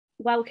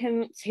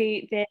welcome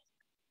to this.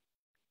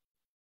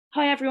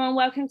 Hi everyone,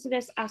 welcome to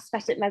this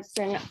aesthetic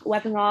medicine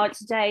webinar.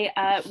 Today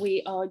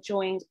we are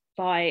joined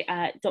by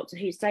Dr.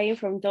 Hussein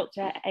from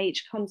Dr.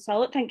 H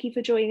Consult. Thank you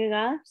for joining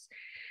us.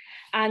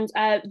 And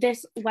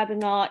this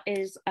webinar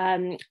is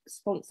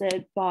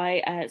sponsored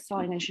by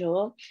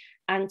Cynosure.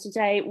 And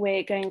today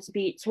we're going to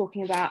be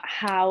talking about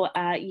how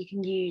you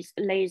can use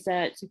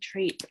laser to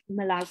treat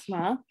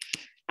melasma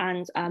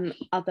and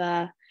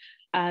other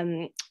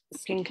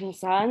skin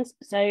concerns.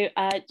 So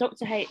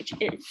Dr. H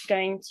is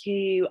going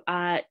to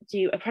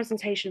do a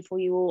presentation for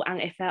you all,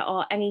 and if there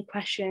are any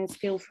questions,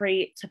 feel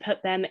free to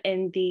put them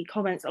in the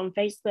comments on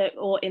Facebook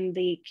or in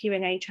the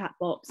Q&A chat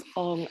box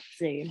on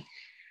Zoom.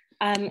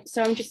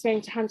 So I'm just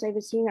going to hand over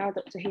to you now,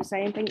 Dr.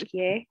 Hussein. Thank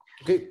you.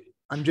 Okay,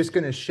 I'm just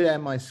going to share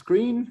my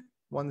screen.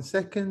 1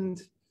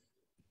 second.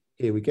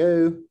 Here we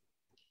go.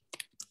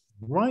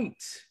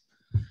 Right.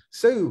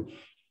 So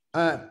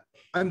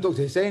I'm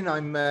Dr. Hussein.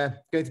 I'm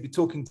going to be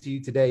talking to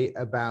you today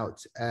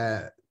about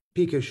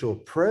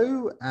PicoSure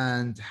Pro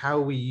and how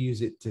we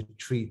use it to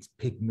treat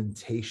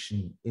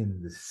pigmentation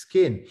in the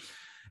skin.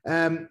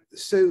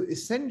 So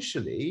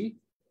essentially,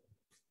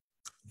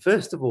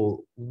 first of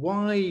all,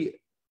 why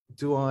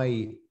do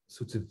I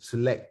sort of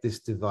select this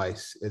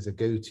device as a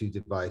go-to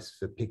device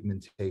for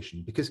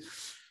pigmentation? Because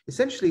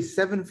essentially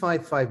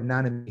 755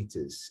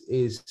 nanometers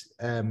is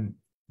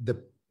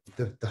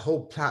the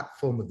whole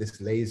platform of this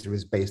laser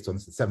is based on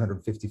the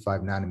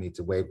 755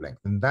 nanometer wavelength.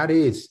 And that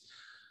is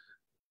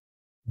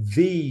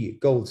the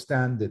gold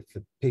standard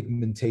for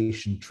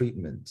pigmentation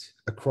treatment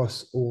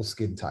across all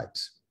skin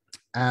types.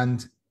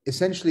 And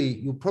essentially,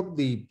 you'll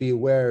probably be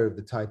aware of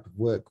the type of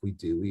work we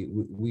do.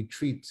 We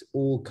treat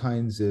all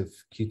kinds of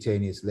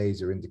cutaneous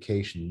laser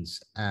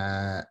indications,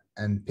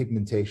 and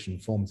pigmentation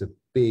forms a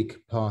big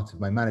part of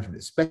my management,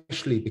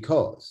 especially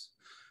because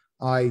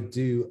I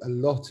do a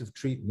lot of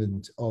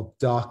treatment of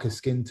darker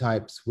skin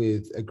types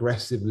with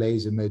aggressive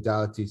laser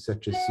modalities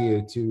such as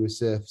CO2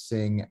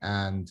 resurfacing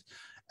and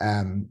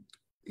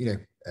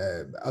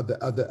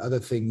other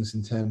things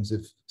in terms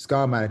of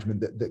scar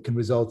management that can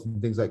result in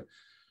things like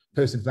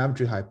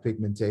post-inflammatory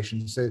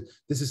hyperpigmentation. So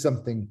this is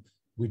something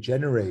we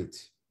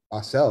generate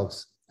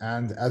ourselves,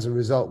 and as a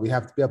result, we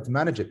have to be able to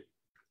manage it.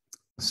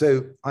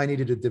 So I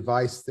needed a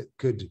device that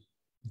could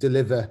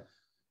deliver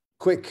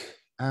quick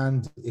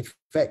and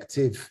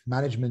effective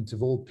management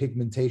of all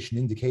pigmentation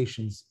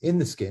indications in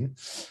the skin.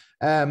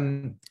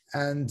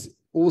 And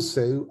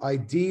also,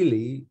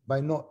 ideally, by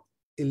not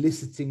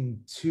eliciting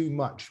too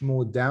much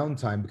more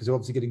downtime, because we're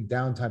obviously getting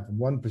downtime from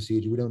one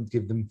procedure, we don't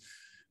give them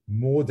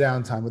more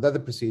downtime with other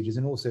procedures.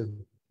 And also,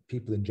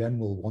 people in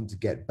general want to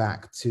get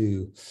back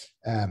to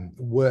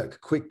work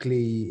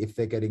quickly if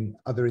they're getting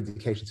other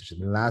indications such as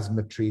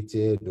melasma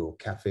treated, or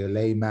cafe au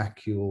lait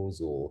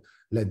macules, or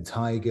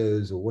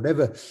lentigos, or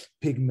whatever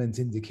pigment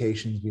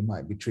indications we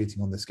might be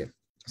treating on the skin.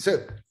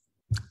 So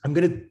I'm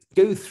going to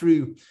go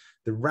through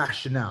the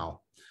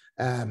rationale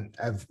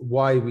of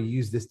why we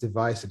use this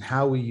device and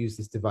how we use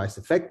this device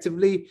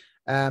effectively,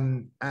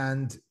 and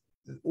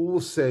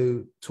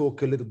also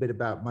talk a little bit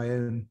about my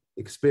own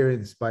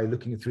experience by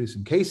looking through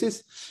some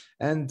cases,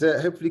 and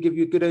hopefully give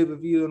you a good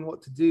overview on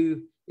what to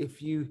do if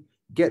you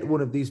get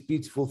one of these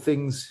beautiful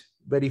things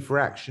ready for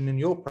action in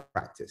your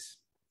practice.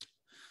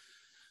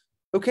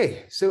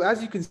 Okay, so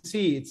as you can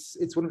see, it's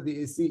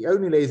the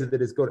only laser that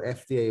has got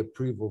FDA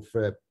approval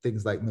for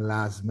things like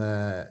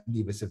melasma,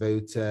 nevus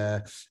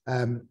avota.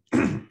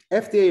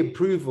 FDA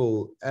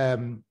approval,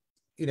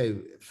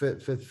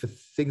 for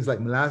things like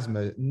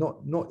melasma,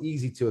 not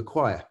easy to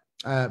acquire,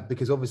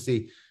 because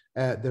obviously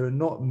there are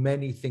not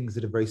many things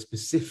that are very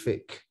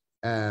specific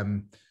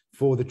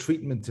for the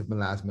treatment of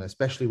melasma,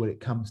 especially when it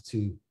comes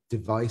to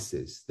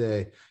devices.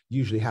 They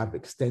usually have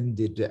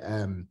extended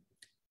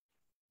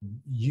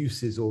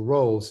uses or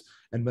roles,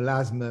 and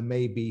melasma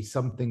may be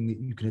something that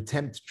you can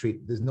attempt to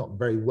treat. There's not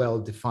very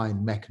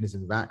well-defined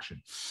mechanism of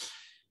action.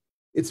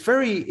 It's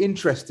very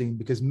interesting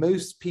because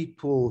most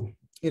people,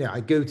 I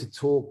go to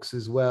talks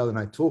as well, and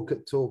I talk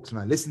at talks, and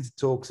I listen to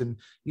talks, and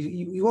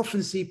you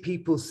often see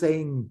people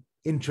saying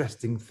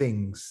interesting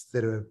things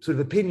that are sort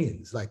of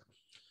opinions, like,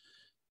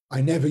 I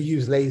never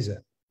use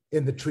laser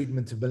in the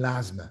treatment of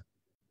melasma.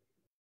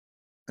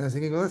 And I was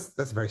thinking, well,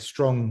 that's a very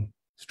strong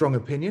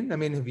opinion. I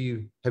mean, have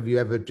you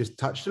ever just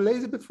touched a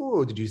laser before,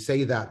 or did you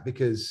say that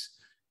because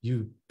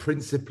you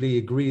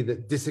principally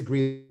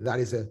disagree that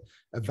is a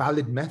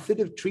valid method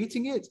of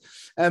treating it?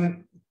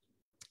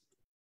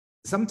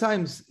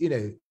 Sometimes,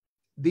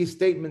 these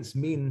statements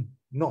mean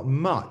not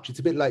much. It's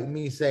a bit like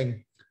me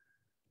saying,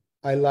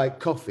 I like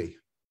coffee.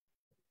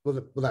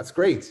 Well, that's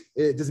great.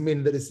 It doesn't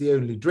mean that it's the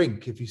only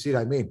drink, if you see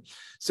what I mean.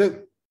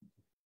 So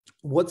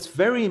what's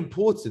very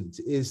important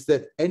is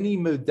that any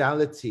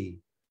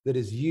modality that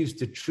is used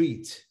to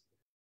treat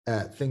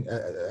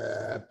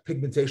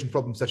pigmentation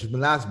problems such as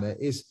melasma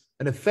is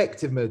an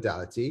effective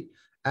modality.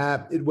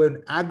 It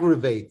won't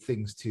aggravate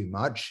things too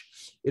much.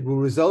 It will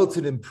result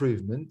in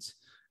improvement.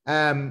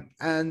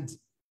 And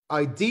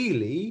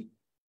ideally,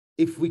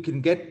 if we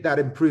can get that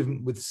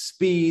improvement with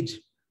speed,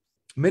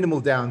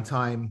 minimal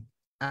downtime,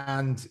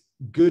 and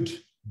good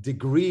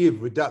degree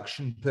of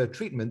reduction per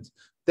treatment,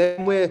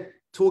 then we're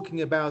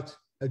talking about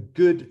a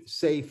good,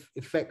 safe,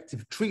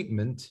 effective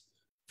treatment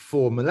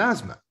for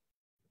melasma.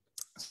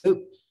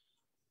 So,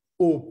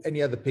 or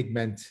any other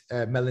pigment,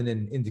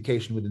 melanin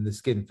indication within the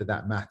skin for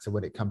that matter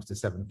when it comes to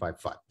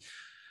 755.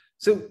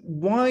 So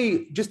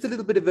why, just a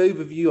little bit of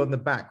overview on the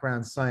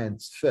background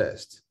science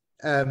first.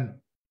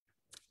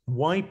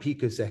 Why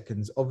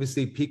picoseconds?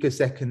 Obviously,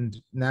 picosecond,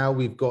 now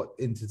we've got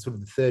into sort of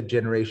the third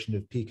generation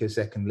of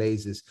picosecond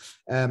lasers.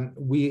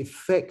 We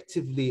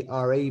effectively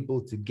are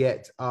able to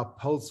get our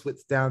pulse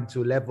width down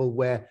to a level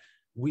where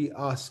we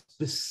are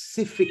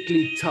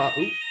specifically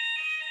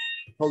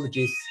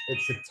apologies,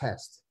 it's a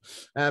test.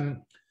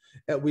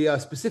 We are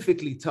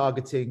specifically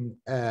targeting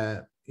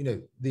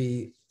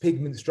the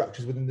pigment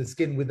structures within the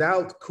skin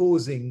without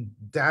causing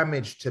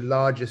damage to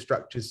larger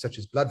structures such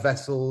as blood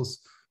vessels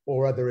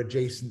or other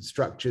adjacent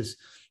structures,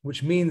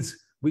 which means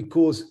we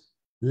cause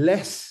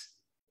less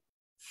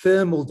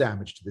thermal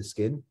damage to the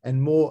skin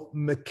and more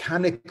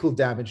mechanical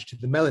damage to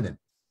the melanin.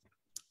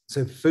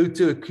 So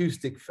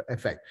photoacoustic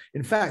effect.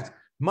 In fact,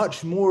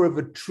 much more of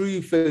a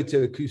true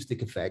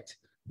photoacoustic effect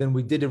than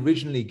we did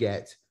originally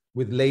get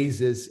with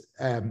lasers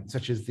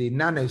such as the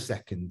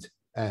nanosecond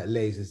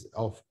lasers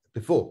of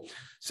before.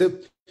 So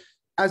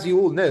as you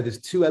all know,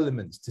 there's two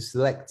elements to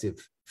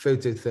selective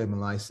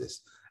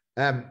photothermolysis.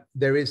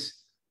 There is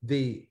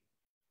the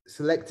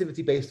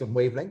selectivity based on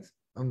wavelength,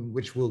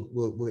 which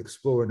we'll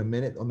explore in a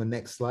minute on the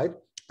next slide,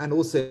 and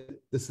also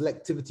the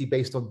selectivity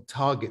based on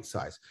target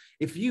size.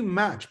 If you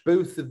match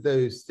both of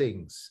those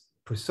things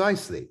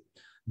precisely,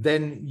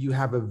 then you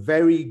have a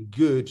very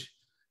good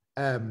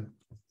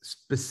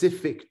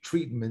specific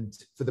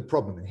treatment for the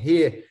problem. And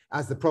here,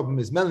 as the problem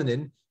is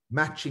melanin,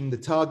 matching the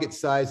target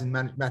size and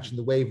matching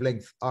the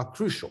wavelength are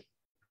crucial.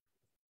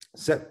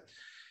 So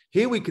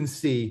here we can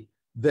see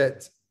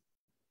that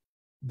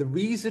the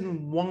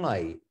reason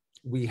why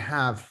we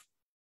have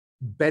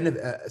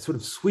a sort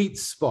of sweet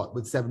spot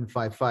with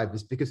 755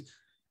 is because,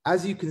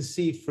 as you can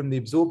see from the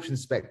absorption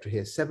spectra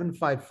here,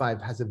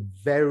 755 has a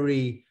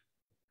very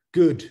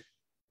good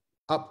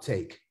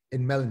uptake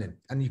in melanin,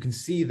 and you can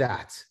see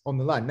that on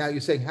the line. Now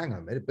you're saying, hang on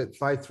a minute, but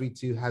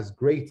 532 has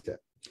greater.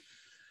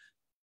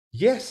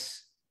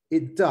 Yes,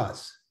 it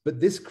does, but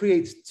this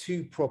creates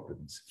two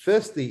problems.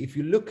 Firstly, if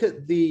you look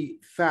at the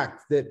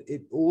fact that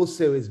it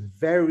also is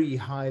very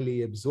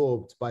highly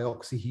absorbed by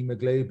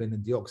oxyhemoglobin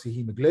and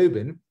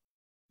deoxyhemoglobin,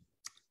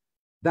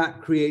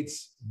 that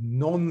creates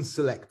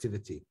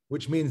non-selectivity,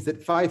 which means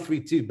that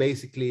 532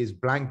 basically is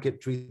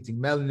blanket treating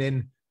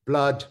melanin,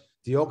 blood,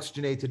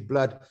 deoxygenated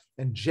blood,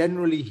 and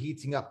generally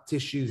heating up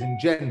tissues in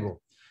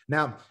general.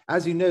 Now,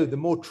 as you know, the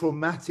more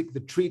traumatic the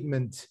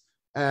treatment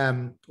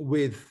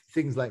with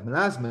things like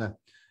melasma,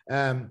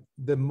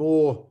 the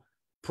more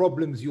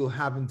problems you'll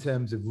have in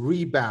terms of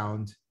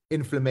rebound,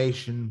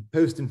 inflammation,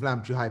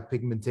 post-inflammatory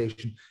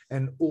hyperpigmentation,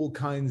 and all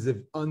kinds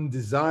of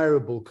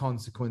undesirable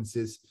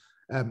consequences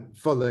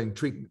following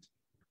treatment.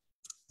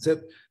 So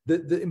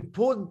the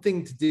important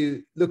thing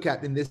to look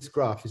at in this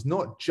graph is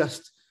not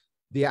just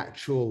the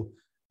actual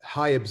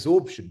high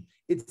absorption,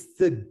 it's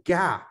the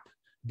gap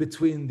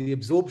between the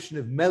absorption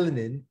of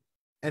melanin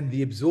and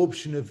the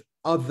absorption of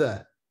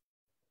other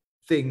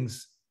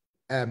things,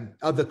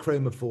 other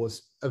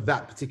chromophores of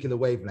that particular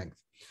wavelength.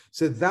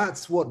 So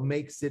that's what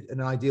makes it an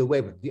ideal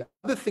wavelength. The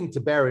other thing to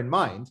bear in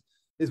mind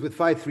is with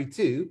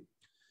 532,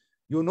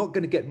 you're not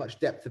going to get much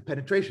depth of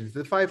penetration. So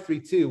the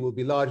 532 will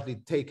be largely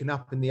taken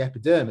up in the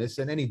epidermis,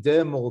 and any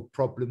dermal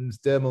problems,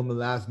 dermal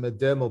melasma,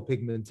 dermal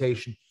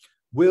pigmentation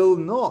will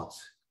not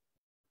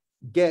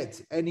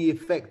get any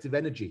effective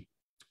energy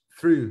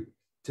through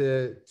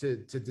to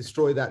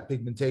destroy that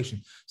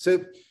pigmentation.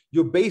 So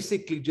you're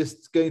basically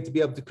just going to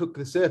be able to cook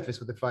the surface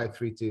with the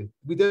 532.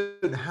 We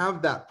don't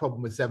have that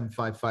problem with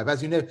 755.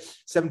 As you know,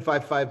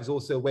 755 is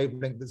also a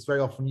wavelength that's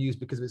very often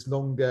used because of its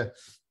longer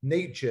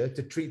nature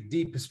to treat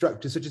deeper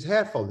structures such as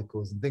hair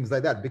follicles and things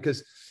like that,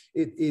 because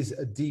it is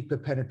a deeper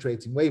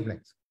penetrating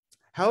wavelength.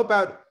 How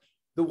about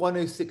the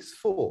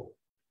 1064?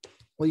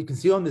 Well, you can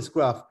see on this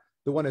graph,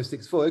 the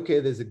 1064, okay,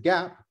 there's a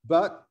gap,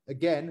 but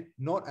again,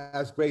 not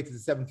as great as the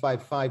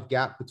 755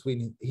 gap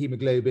between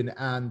hemoglobin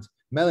and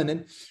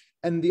melanin.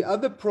 And the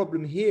other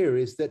problem here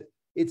is that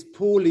it's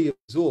poorly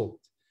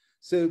absorbed.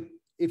 So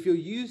if you're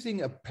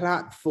using a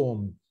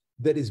platform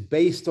that is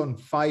based on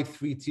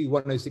 532,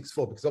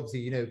 1064, because obviously,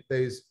 you know,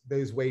 those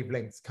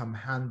wavelengths come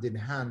hand in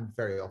hand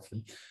very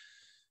often,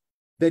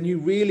 then you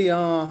really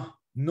are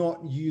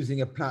not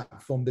using a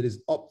platform that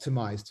is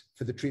optimized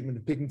for the treatment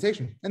of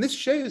pigmentation. And this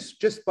shows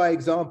just by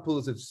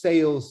examples of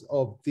sales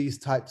of these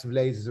types of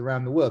lasers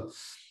around the world.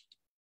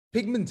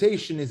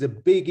 Pigmentation is a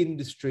big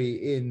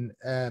industry in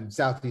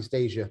Southeast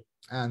Asia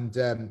and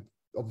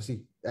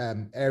obviously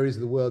areas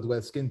of the world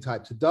where skin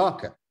types are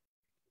darker.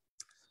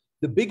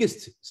 The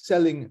biggest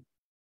selling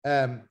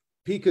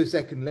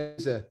picosecond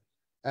laser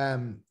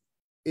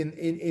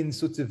in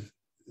sort of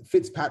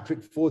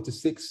Fitzpatrick 4 to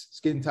 6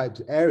 skin type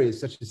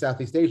areas such as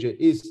Southeast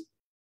Asia is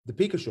the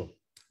PicoSure,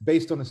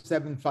 based on a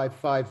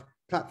 755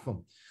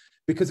 platform.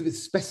 because of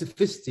its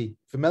specificity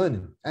for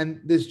melanin.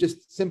 And there's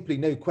just simply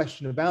no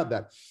question about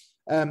that.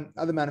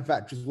 Other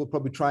manufacturers will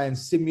probably try and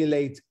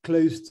simulate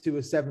close to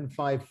a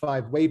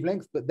 755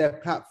 wavelength, but their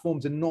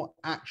platforms are not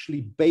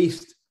actually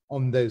based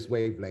on those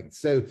wavelengths.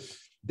 So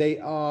they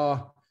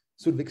are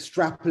sort of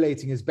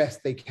extrapolating as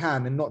best they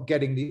can and not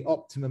getting the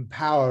optimum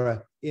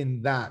power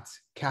in that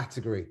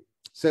category.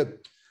 So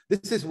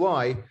this is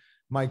why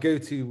my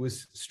go-to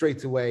was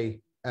straight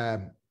away a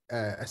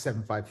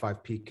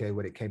 755 pico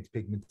when it came to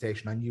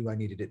pigmentation. I knew I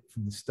needed it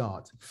from the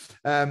start.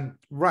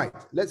 Right,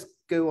 let's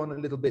go on a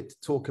little bit to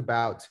talk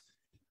about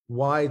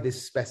why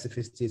this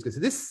specificity is good. So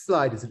this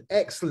slide is an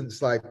excellent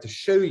slide to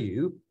show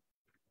you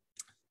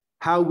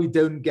how we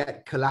don't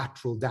get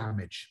collateral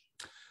damage.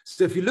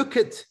 So if you look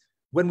at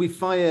when we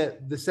fire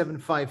the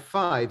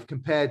 755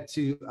 compared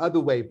to other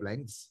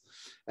wavelengths,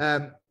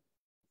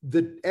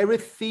 the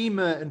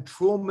erythema and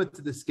trauma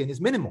to the skin is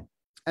minimal.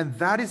 And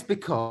that is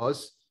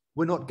because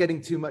we're not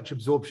getting too much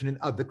absorption in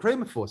other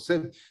chromophores.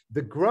 So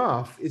the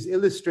graph is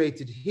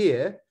illustrated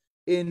here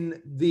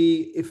in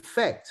the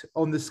effect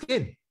on the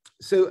skin.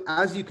 So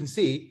as you can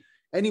see,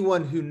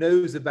 anyone who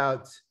knows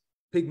about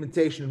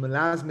pigmentation and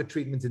melasma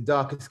treatment in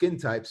darker skin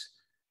types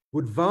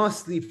would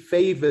vastly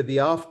favor the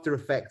after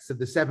effects of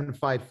the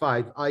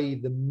 755, i.e.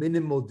 the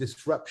minimal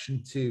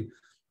disruption to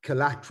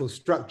collateral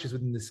structures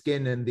within the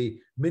skin and the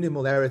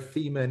minimal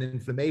erythema and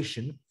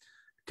inflammation,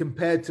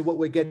 compared to what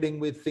we're getting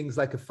with things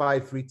like a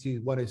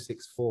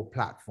 532-1064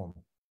 platform.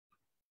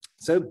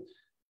 So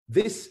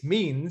this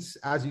means,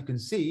 as you can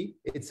see,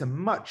 it's a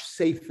much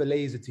safer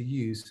laser to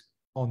use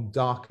on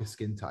darker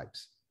skin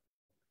types.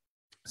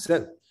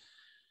 So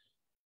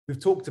we've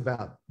talked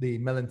about the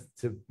melanin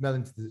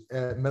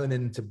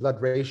to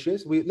blood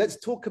ratios. Let's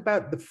talk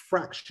about the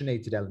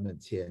fractionated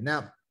element here.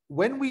 Now,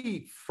 when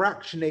we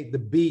fractionate the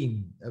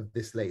beam of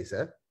this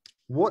laser,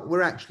 what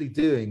we're actually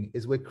doing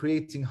is we're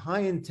creating high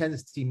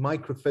intensity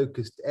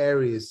micro-focused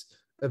areas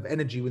of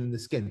energy within the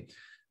skin.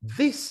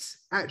 This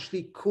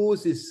actually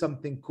causes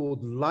something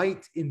called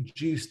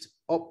light-induced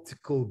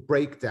optical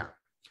breakdown.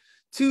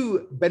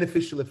 Two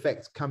beneficial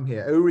effects come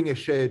here. Oehringer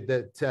showed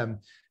that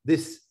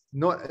this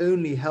not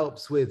only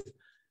helps with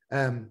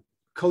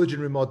collagen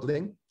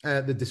remodeling,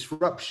 the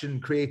disruption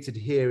created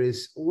here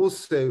is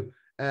also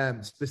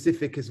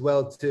specific as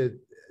well to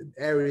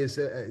areas,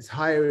 it's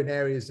higher in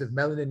areas of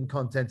melanin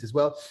content as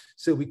well.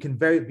 So we can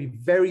be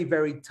very,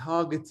 very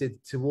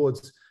targeted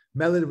towards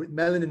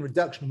melanin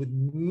reduction with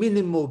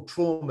minimal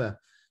trauma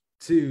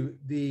to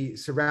the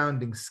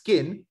surrounding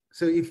skin.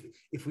 So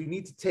if we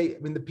need to take, I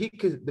mean, the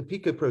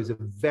Pico Pro is a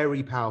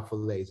very powerful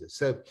laser.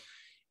 So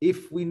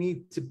if we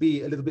need to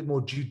be a little bit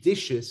more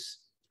judicious,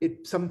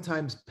 it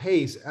sometimes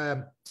pays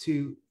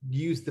to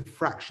use the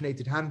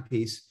fractionated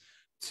handpiece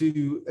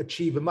to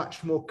achieve a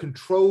much more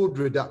controlled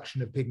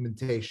reduction of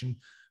pigmentation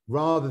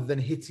rather than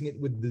hitting it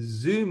with the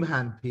zoom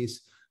handpiece,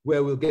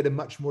 where we'll get a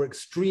much more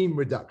extreme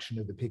reduction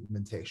of the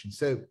pigmentation.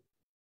 So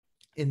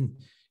in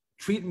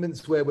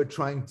treatments where we're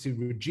trying to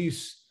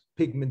reduce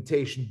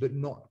pigmentation but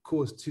not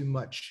cause too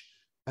much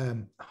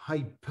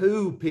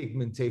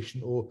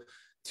hypopigmentation or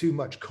too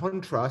much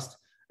contrast,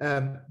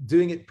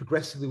 doing it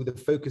progressively with a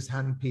focused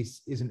handpiece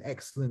is an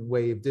excellent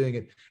way of doing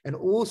it. And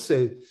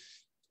also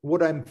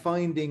what I'm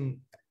finding,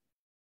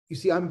 you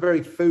see, I'm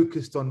very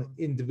focused on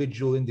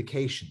individual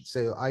indications.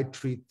 So I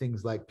treat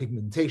things like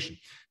pigmentation,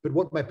 but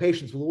what my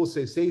patients will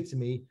also say to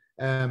me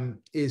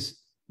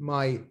is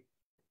my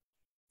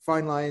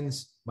fine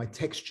lines, my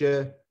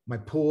texture, my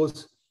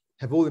pores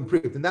have all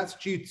improved. And that's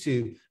due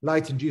to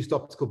light-induced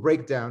optical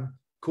breakdown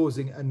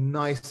causing a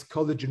nice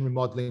collagen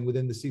remodeling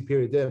within the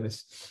superior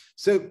dermis.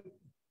 So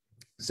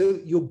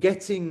you're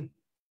getting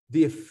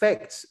the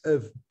effects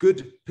of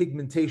good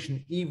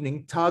pigmentation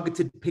evening,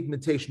 targeted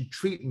pigmentation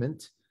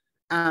treatment,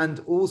 and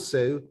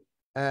also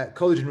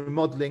collagen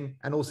remodeling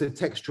and also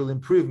textural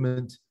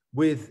improvement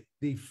with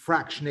the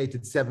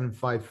fractionated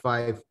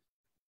 755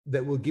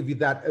 that will give you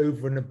that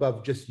over and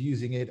above just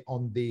using it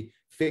on the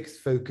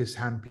fixed focus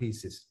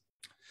handpieces.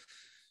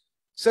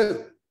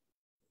 So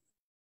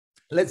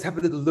let's have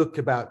a little look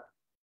about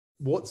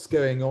what's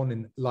going on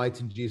in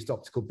light-induced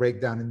optical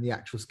breakdown in the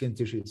actual skin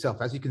tissue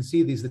itself. As you can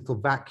see, these little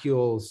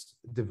vacuoles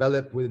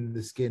develop within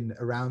the skin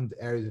around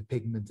areas of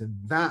pigment, and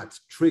that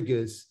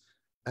triggers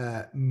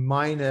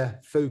minor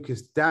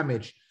focused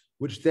damage,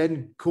 which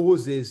then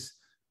causes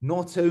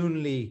not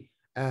only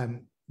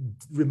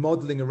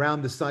remodeling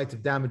around the site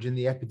of damage in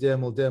the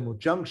epidermal dermal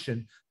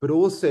junction, but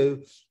also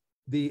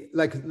the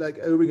like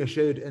Oehringer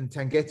showed and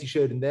Tanghetti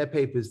showed in their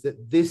papers,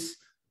 that this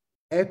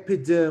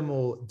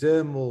epidermal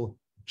dermal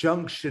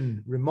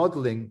junction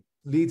remodeling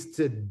leads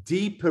to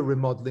deeper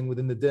remodeling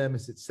within the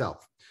dermis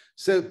itself.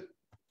 So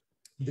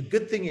the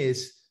good thing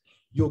is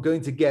you're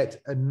going to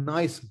get a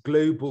nice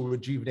global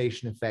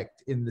rejuvenation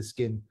effect in the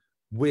skin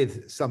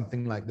with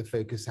something like the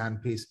focus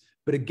handpiece,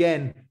 but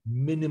again,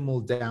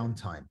 minimal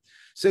downtime.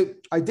 So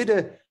I did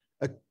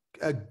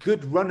a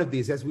good run of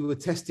these as we were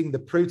testing the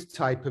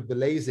prototype of the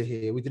laser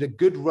here. We did a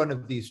good run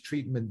of these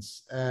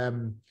treatments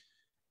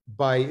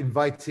by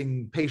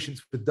inviting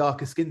patients with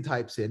darker skin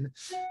types in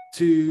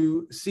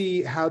to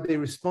see how they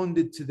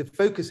responded to the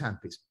focus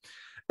handpiece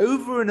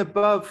over and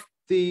above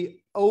the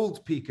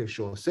old Pico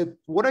Shore. So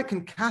what I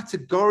can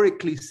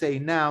categorically say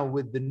now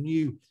with the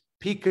new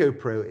Pico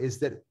Pro is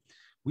that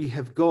we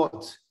have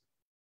got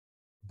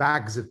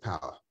bags of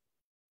power.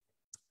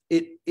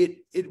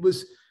 It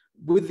was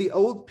with the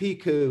old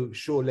Pico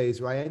Shore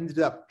laser, I ended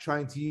up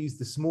trying to use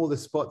the smaller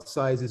spot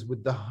sizes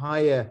with the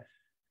higher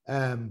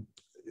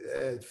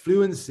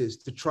fluences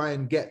to try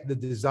and get the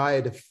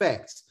desired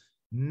effects.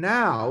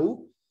 Now,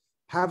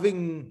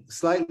 having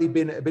slightly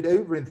been a bit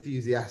over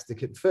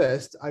enthusiastic at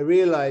first, I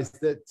realized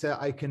that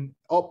I can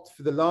opt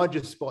for the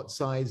larger spot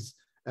size,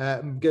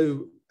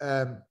 go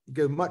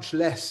much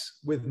less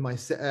with my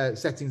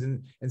settings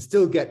and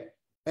still get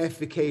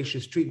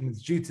efficacious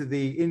treatments due to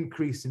the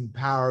increase in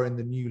power in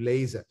the new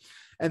laser.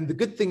 And the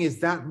good thing is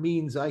that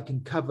means I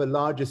can cover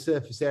larger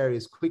surface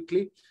areas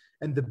quickly.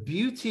 And the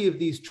beauty of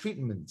these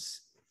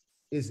treatments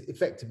is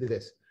effectively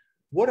this.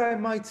 What I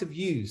might have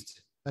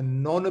used a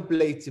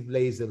non-ablative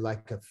laser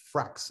like a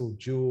Fraxel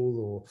Dual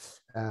or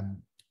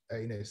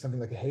something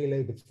like a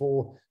Halo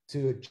before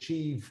to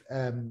achieve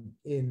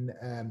in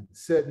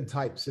certain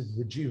types of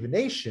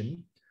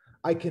rejuvenation,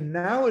 I can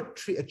now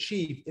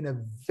achieve in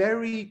a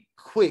very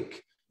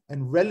quick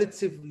and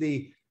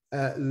relatively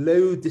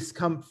low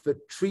discomfort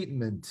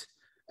treatment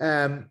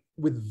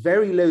with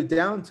very low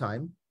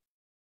downtime,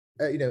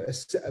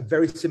 a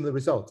very similar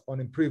result on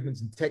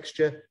improvements in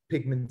texture,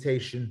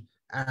 pigmentation,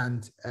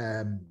 and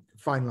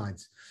fine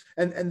lines.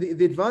 And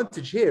the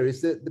advantage here is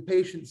that the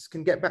patients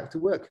can get back to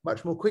work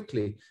much more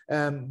quickly.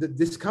 The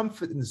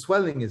discomfort and the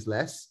swelling is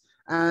less,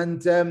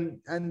 and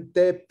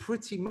they're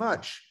pretty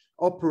much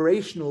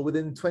operational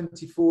within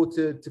 24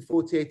 to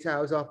 48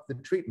 hours after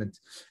the treatment.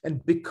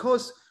 And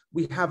because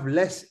we have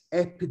less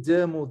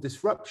epidermal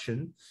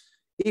disruption,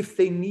 if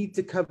they need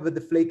to cover the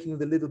flaking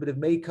with a little bit of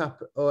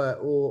makeup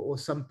or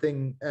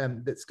something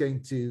that's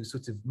going to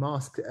sort of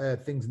mask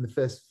things in the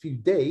first few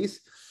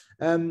days,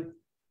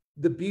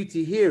 the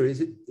beauty here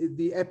is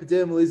the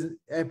epidermis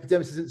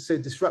isn't so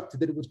disrupted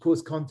that it would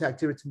cause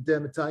contact irritant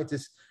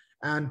dermatitis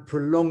and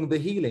prolong the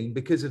healing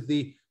because of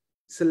the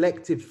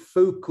selective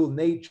focal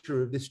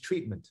nature of this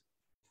treatment.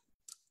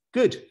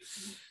 Good.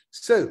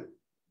 So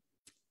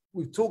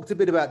we've talked a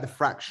bit about the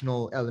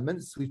fractional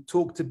elements. We've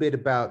talked a bit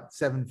about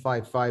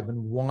 755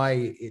 and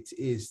why it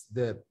is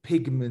the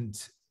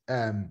pigment,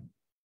 melanin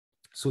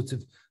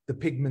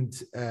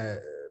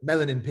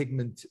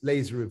pigment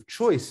laser of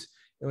choice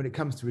when it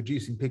comes to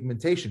reducing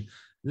pigmentation.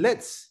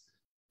 Let's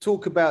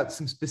talk about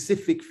some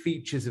specific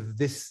features of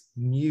this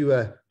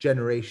newer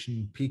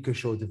generation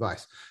PicoShore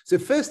device. So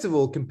first of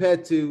all,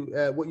 compared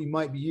to what you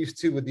might be used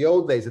to with the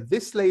old laser,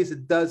 this laser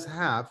does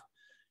have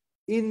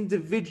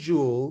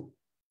individual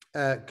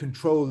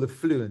control of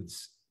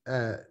fluence,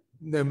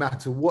 no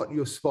matter what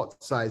your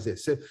spot size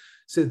is.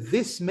 So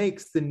this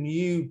makes the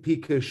new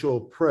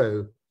PicoShore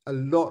Pro a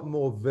lot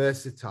more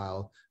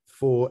versatile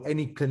for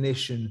any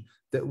clinician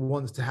that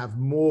wants to have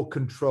more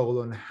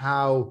control on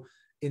how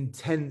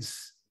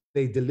intense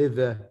they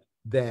deliver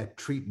their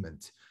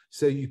treatment.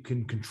 So you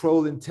can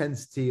control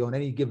intensity on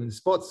any given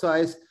spot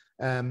size,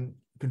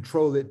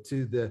 control it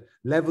to the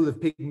level of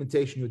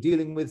pigmentation you're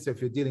dealing with. So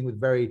if you're dealing with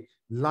very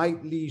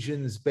light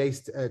lesions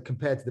based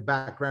compared to the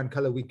background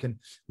color, we can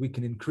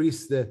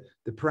increase the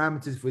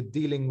parameters. If we're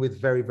dealing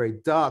with very, very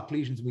dark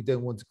lesions and we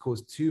don't want to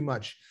cause too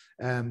much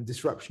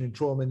disruption and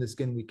trauma in the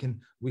skin,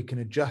 we can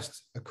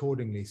adjust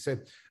accordingly. So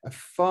a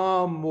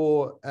far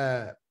more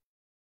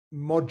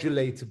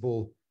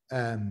modulatable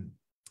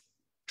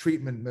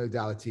treatment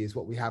modality is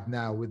what we have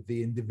now with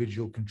the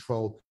individual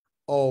control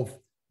of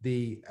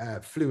the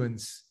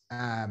fluence,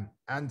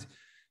 and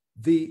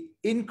the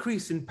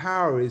increase in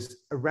power is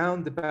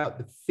around about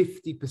the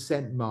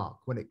 50% mark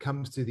when it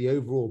comes to the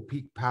overall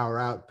peak power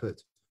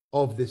output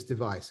of this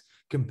device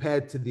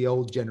compared to the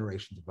old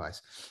generation device.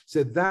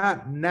 So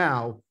that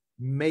now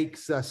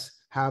makes us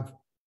have,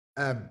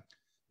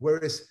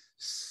 whereas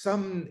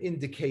some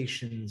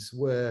indications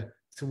were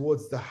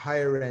towards the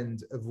higher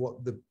end of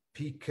what the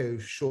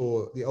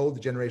PicoShore, the older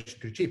generation,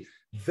 could achieve,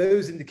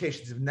 those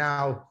indications have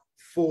now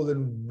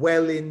fallen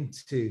well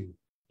into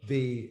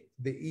the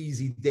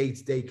easy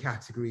day-to-day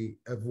category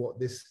of what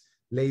this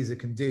laser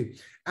can do.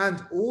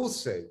 And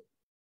also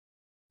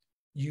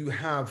you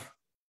have,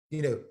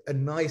 a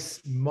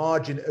nice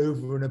margin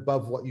over and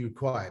above what you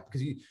require,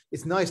 because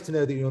it's nice to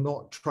know that you're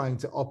not trying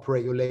to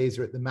operate your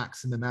laser at the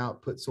maximum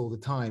outputs all the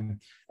time,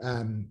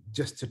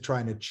 just to try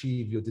and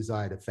achieve your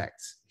desired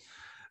effects.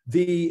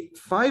 The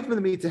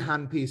 5mm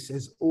handpiece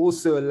has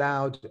also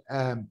allowed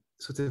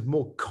sort of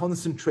more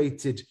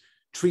concentrated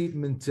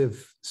treatment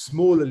of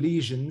smaller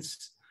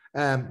lesions,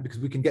 because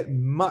we can get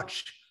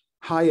much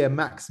higher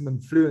maximum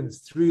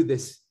fluence through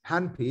this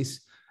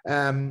handpiece.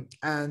 And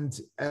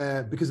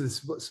because of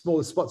the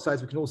smaller spot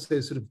size, we can also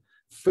sort of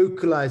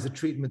focalize the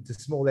treatment to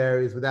small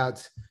areas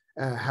without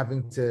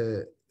having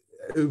to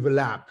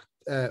overlap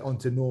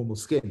onto normal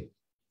skin.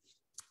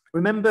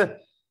 Remember,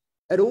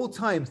 at all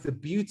times, the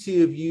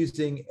beauty of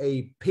using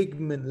a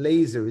pigment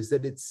laser is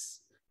that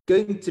it's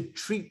going to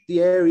treat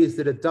the areas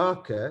that are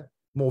darker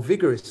more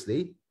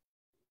vigorously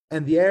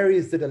and the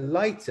areas that are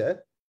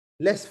lighter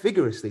less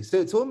vigorously.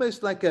 So it's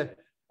almost like a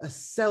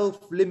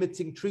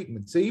self-limiting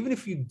treatment. So even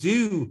if you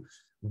do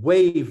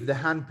wave the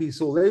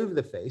handpiece all over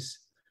the face,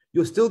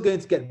 you're still going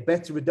to get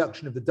better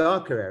reduction of the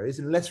darker areas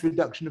and less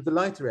reduction of the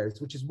lighter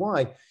areas, which is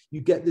why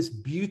you get this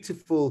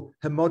beautiful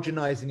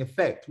homogenizing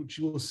effect, which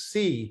you will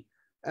see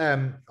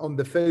on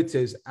the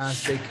photos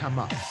as they come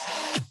up.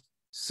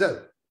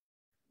 So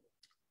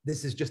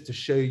this is just to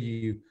show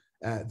you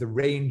the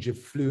range of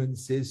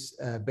fluences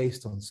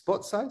based on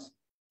spot size.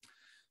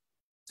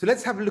 So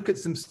let's have a look at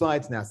some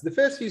slides now. So the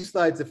first few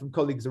slides are from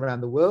colleagues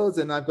around the world,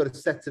 and I've got a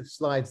set of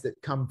slides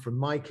that come from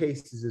my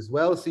cases as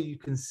well, so you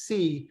can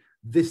see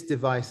this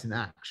device in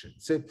action.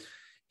 So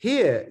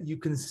here you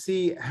can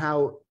see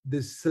how the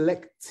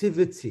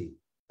selectivity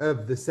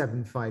of the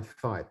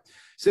 755.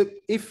 So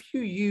if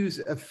you use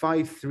a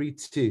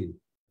 532,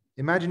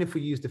 imagine if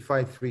we used a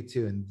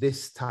 532 in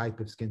this type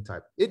of skin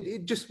type,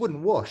 it just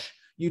wouldn't wash.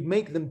 You'd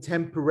make them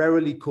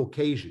temporarily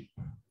Caucasian.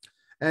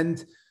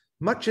 And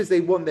much as they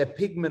want their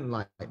pigment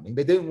lightening,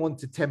 they don't want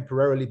to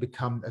temporarily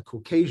become a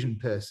Caucasian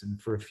person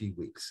for a few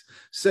weeks.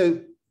 So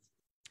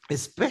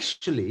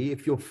especially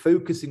if you're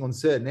focusing on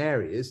certain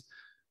areas,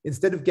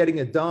 instead of getting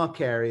a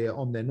dark area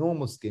on their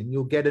normal skin,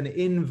 you'll get an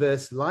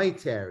inverse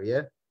light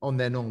area on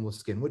their normal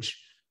skin,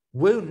 which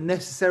won't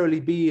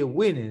necessarily be a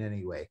win in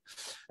any way.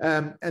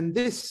 And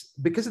this,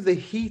 because of the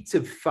heat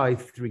of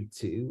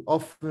 532,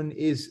 often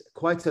is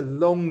quite a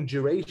long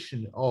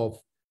duration of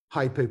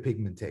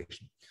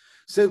hypopigmentation.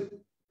 So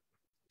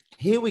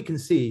here we can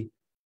see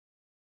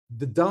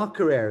the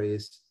darker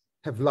areas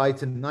have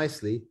lightened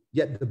nicely,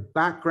 yet the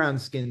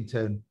background skin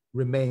tone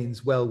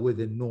remains well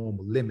within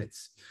normal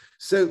limits.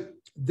 So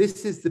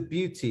this is the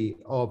beauty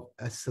of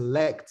a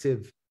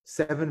selective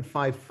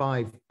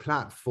 755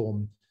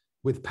 platform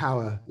with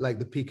power like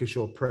the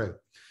PicoSure Pro.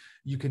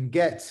 You can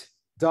get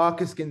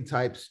darker skin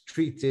types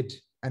treated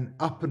and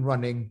up and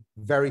running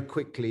very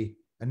quickly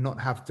and not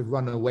have to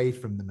run away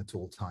from them at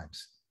all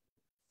times.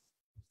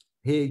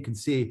 Here you can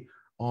see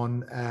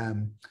on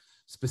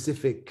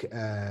specific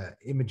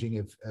imaging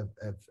of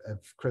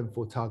chrome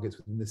 4 targets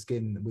within the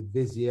skin with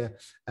Visier,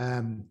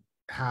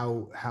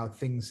 how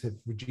things have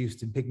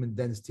reduced in pigment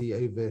density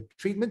over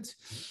treatment.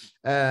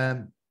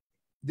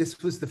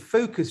 This was the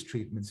focus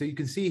treatment. So you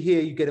can see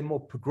here, you get a more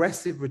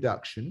progressive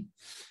reduction.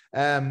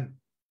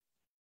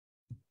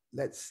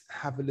 Let's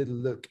have a little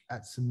look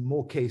at some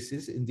more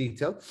cases in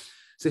detail.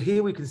 So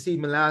here we can see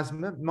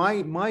melasma.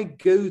 My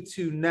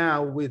go-to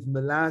now with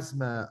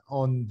melasma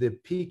on the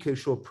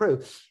PicoSure Pro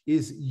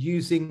is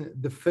using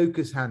the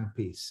focus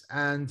handpiece.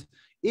 And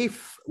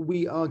if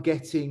we are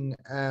getting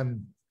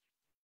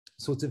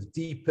sort of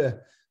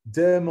deeper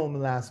dermal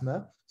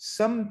melasma,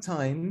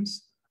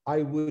 sometimes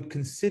I would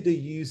consider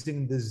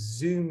using the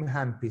zoom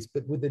handpiece,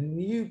 but with the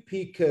new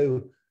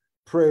Pico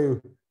Pro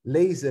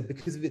laser,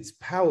 because of its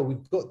power,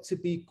 we've got to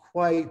be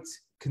quite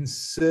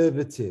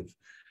conservative.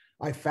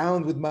 I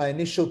found with my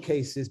initial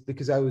cases,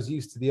 because I was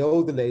used to the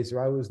older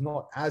laser, I was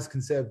not as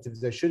conservative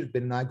as I should have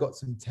been, and I got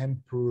some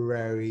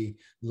temporary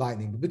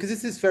lightening. Because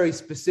this is very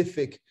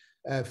specific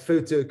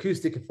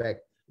photoacoustic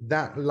effect,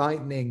 that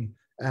lightening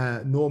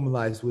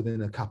normalized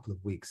within a couple of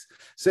weeks.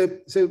 So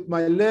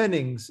my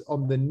learnings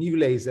on the new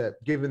laser,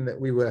 given that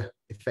we were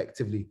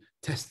effectively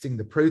testing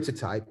the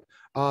prototype,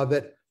 are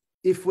that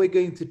if we're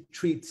going to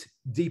treat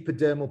deeper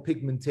dermal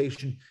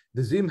pigmentation,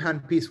 the zoom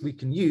handpiece we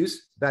can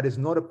use, that is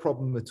not a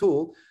problem at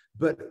all,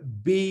 but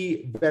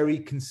be very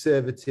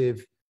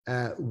conservative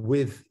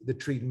with the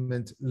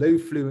treatment, low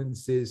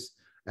fluences,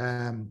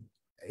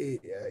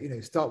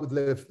 start with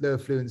lower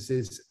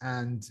fluences,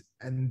 and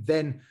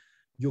then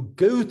your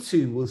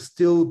go-to will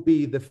still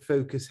be the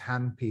focus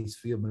handpiece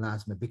for your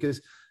melasma,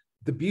 because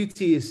the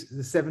beauty is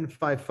the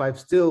 755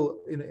 still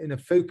in a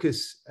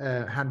focus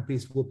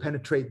handpiece will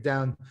penetrate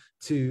down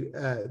to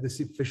the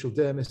superficial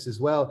dermis as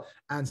well,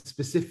 and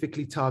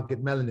specifically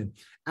target melanin.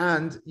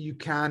 And you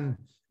can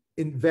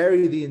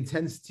vary the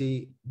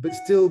intensity, but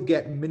still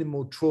get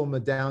minimal trauma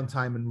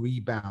downtime and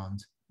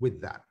rebound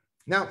with that.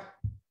 Now,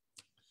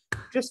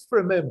 just for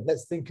a moment,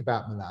 let's think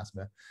about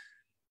melasma.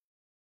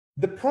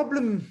 The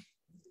problem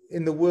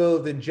in the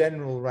world in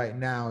general right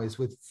now is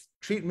with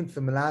treatment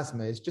for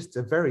melasma is just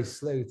a very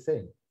slow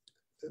thing.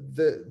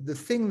 The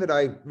thing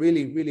that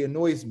really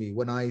annoys me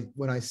when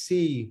I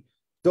see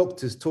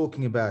doctors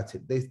talking about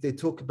it, they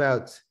talk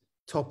about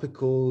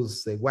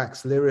topicals, they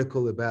wax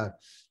lyrical about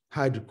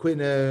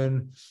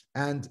hydroquinone,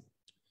 and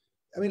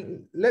I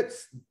mean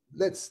let's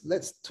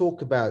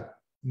talk about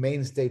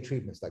mainstay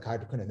treatments like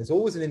hydroquinone. There's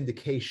always an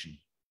indication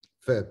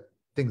for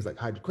things like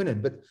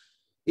hydroquinone, but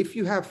if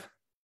you have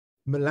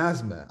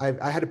melasma,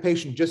 I had a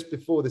patient just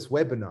before this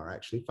webinar,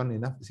 actually, funnily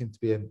enough, it seemed to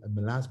be a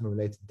melasma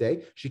related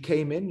day. She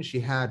came in,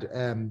 she had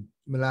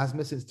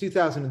melasma since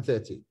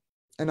 2013.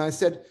 And I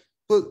said,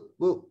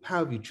 well, how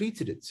have you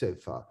treated it so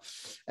far?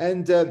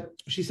 And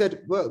she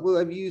said, well,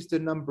 I've used a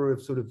number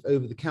of sort of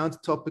over-the-counter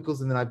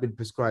topicals, and then I've been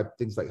prescribed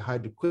things like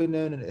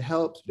hydroquinone, and it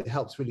helps, but it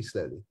helps really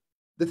slowly.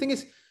 The thing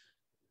is,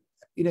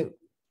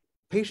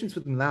 patients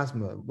with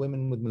melasma,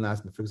 women with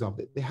melasma, for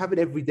example, they have it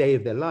every day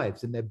of their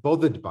lives, and they're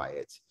bothered by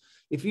it.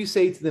 If you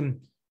say to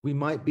them, we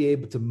might be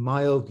able to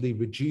mildly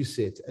reduce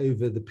it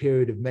over the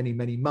period of many,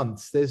 many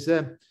months, there's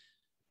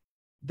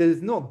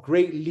not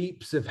great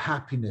leaps of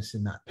happiness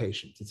in that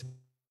patient. It's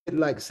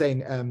like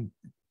saying,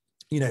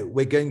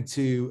 we're going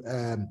to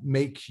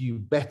make you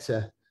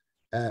better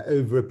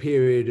over a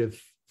period of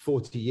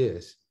 40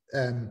 years.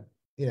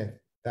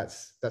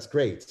 That's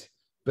great,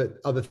 but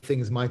other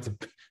things might have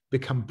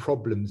become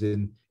problems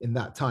in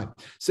that time.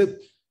 So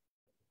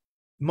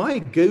my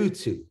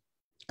go-to,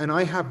 and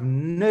I have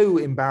no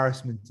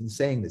embarrassment in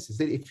saying this, is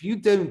that if you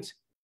don't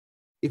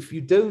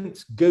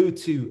go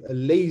to a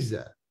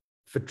laser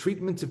for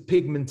treatment of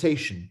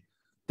pigmentation,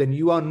 then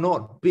you are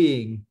not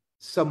being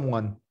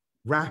someone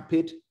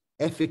rapid,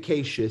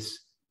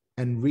 efficacious,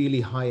 and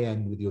really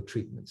high-end with your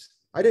treatments.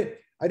 I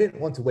don't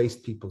want to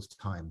waste people's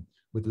time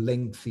with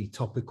lengthy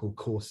topical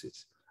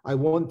courses. I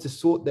want to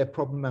sort their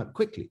problem out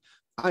quickly.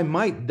 I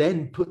might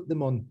then put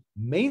them on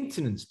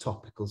maintenance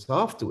topicals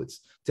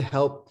afterwards to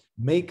help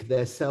make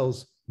their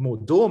cells more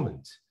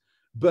dormant,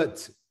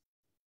 but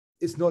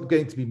it's not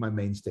going to be my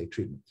mainstay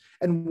treatment.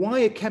 And why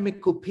a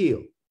chemical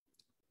peel?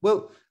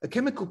 Well, a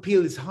chemical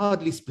peel is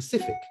hardly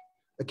specific.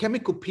 A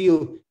chemical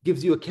peel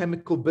gives you a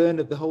chemical burn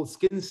of the whole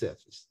skin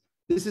surface.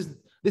 This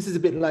is a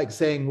bit like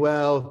saying,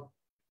 well,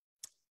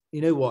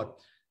 you know what?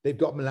 They've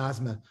got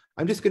melasma.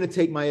 I'm just going to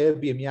take my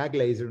erbium YAG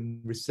laser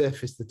and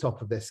resurface the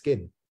top of their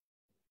skin.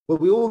 Well,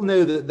 we all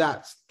know that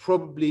that's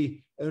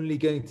probably only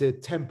going to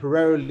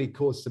temporarily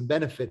cause some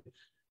benefit,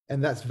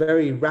 and that's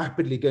very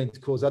rapidly going to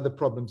cause other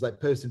problems like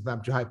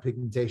post-inflammatory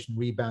hyperpigmentation,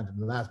 rebound, and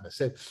melasma.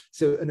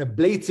 So an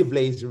ablative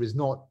laser is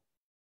not,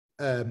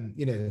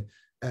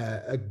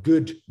 a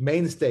good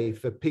mainstay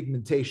for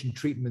pigmentation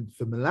treatment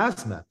for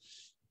melasma.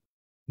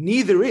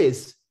 Neither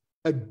is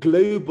a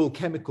global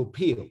chemical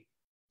peel.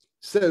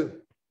 So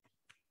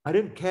I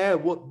don't care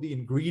what the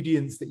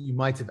ingredients that you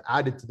might have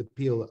added to the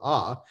peel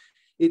are.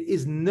 It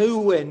is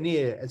nowhere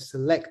near as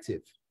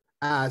selective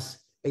as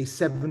a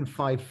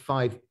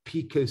 755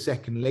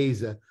 picosecond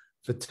laser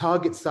for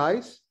target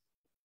size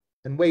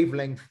and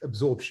wavelength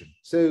absorption.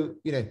 So,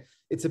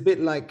 it's a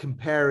bit like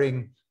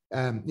comparing,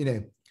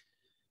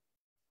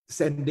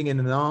 sending in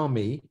an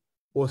army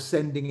or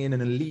sending in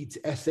an elite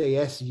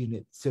SAS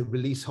unit to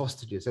release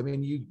hostages. I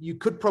mean, you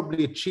could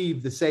probably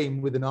achieve the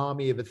same with an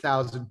army of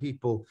 1,000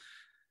 people,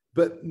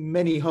 but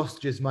many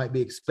hostages might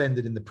be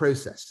expended in the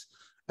process.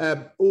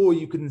 Or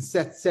you can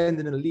send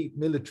an elite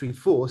military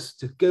force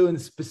to go and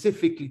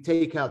specifically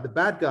take out the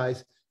bad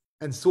guys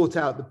and sort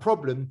out the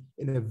problem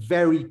in a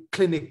very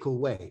clinical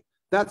way.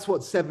 That's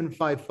what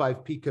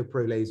 755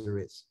 picopro laser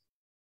is.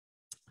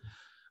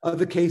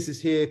 Other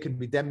cases here can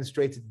be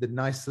demonstrated the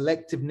nice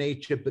selective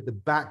nature, but the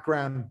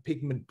background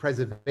pigment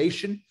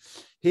preservation.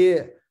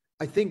 Here,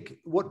 I think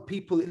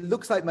it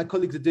looks like my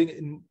colleagues are doing it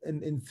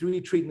in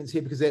 3 treatments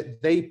here, because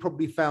they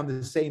probably found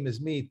the same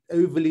as me.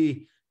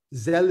 Overly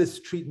zealous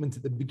treatment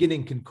at the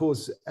beginning can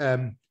cause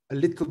a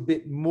little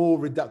bit more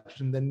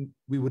reduction than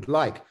we would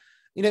like.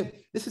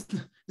 This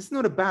is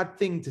not a bad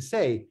thing to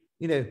say.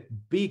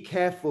 Be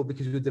careful,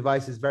 because your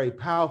device is very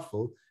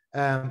powerful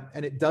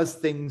and it does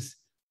things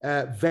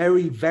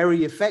very,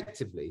 very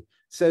effectively.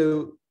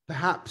 So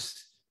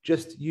perhaps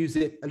just use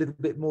it a little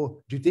bit more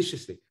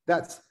judiciously.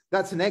 That's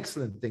an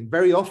excellent thing.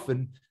 Very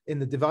often in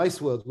the device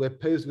world, we're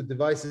posed with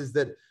devices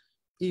that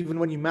even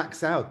when you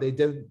max out, they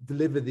don't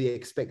deliver the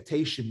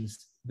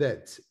expectations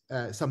that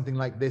something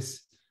like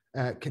this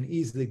can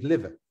easily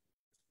deliver.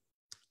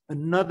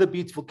 Another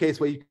beautiful case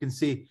where you can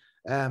see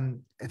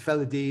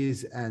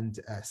FLDs and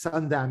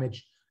sun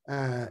damage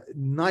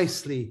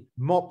nicely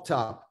mopped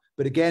up,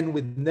 but again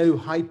with no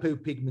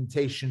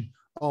hypopigmentation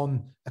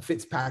on a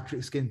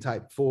Fitzpatrick skin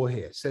type 4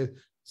 here. So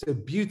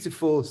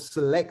beautiful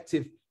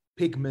selective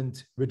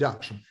pigment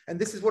reduction. And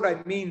this is what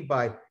I mean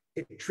by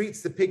it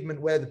treats the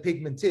pigment where the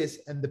pigment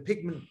is, and the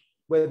pigment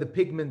where the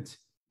pigment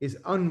is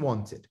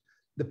unwanted.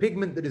 The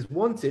pigment that is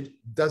wanted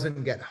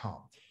doesn't get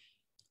harmed.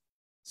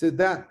 So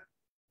that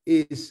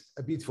is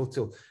a beautiful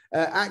tool.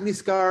 Acne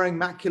scarring,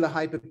 macular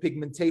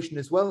hyperpigmentation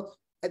as well.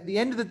 At the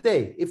end of the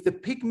day, if the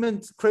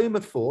pigment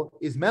chromophore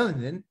is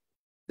melanin,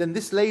 then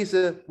this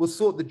laser will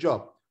sort the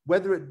job,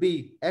 whether it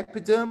be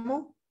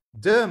epidermal,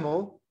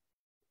 dermal,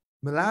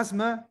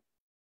 melasma,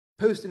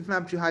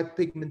 post-inflammatory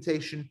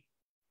hyperpigmentation,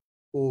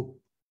 or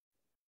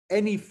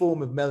any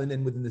form of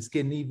melanin within the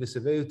skin, nevus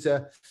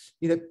sevota.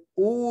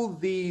 All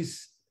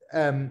these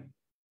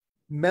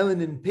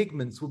melanin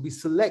pigments will be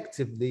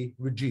selectively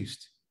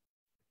reduced.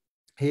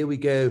 Here we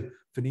go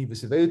for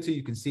nevus sevota.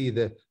 You can see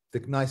the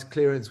nice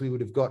clearance we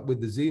would have got with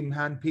the zoom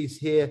handpiece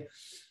here.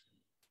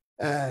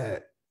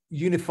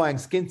 Unifying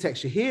skin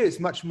texture. Here it's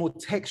much more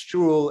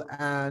textural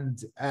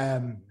and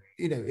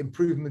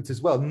improvement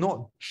as well,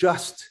 not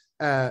just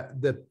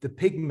the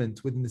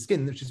pigment within the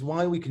skin, which is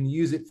why we can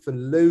use it for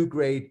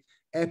low-grade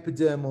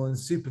epidermal and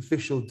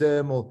superficial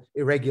dermal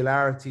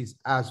irregularities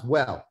as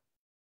well.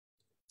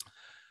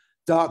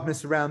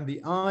 Darkness around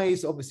the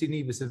eyes, obviously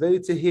nevus of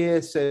Ota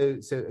here. So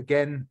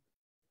again,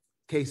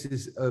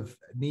 cases of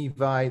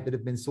nevi that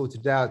have been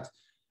sorted out.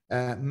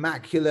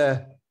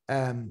 Macular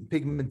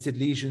pigmented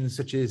lesions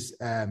such as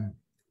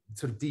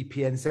sort of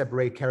DPN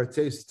seborrheic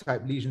keratosis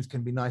type lesions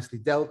can be nicely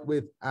dealt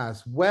with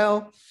as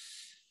well.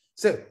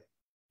 So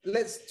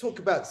let's talk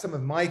about some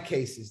of my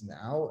cases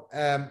now,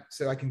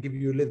 so I can give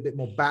you a little bit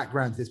more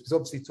background to this, because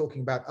obviously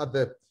talking about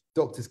other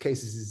doctors'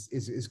 cases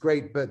is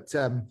great, but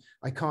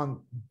I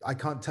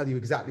can't tell you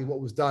exactly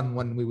what was done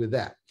when we were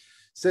there.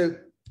 So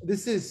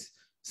this is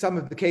some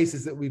of the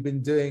cases that we've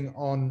been doing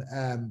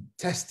on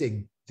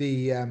testing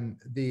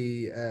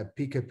the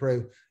Pico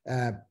Pro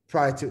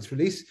prior to its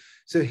release.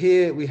 So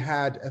here we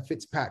had a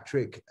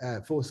Fitzpatrick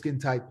 4 skin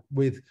type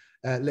with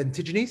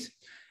lentiginous.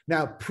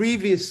 Now,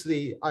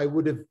 previously, I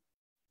would have,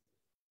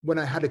 when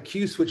I had a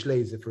Q-switch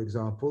laser, for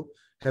example,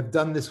 have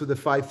done this with a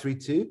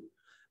 532.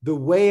 The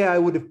way I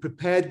would have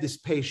prepared this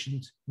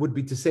patient would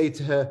be to say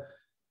to her,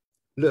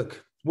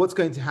 look, what's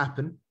going to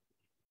happen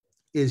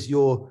is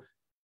your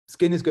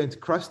skin is going to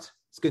crust,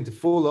 it's going to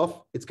fall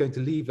off, it's going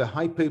to leave a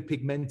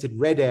hypopigmented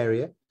red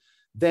area.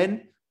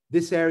 Then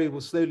this area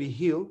will slowly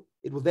heal.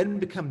 It will then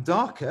become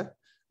darker.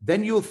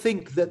 Then you'll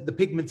think that the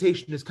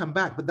pigmentation has come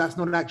back, but that's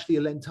not actually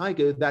a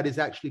lentigo. That is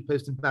actually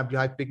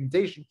post-inflammatory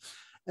hyperpigmentation.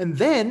 And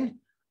then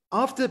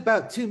after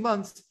about 2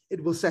 months,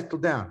 it will settle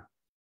down.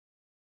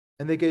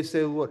 And they go,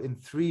 so what, in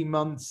 3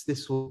 months,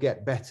 this will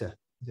get better?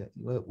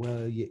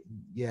 Well,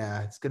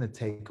 yeah, it's going to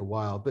take a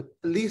while, but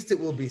at least it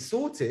will be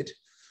sorted.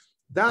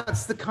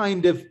 That's the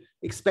kind of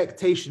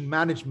expectation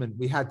management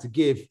we had to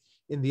give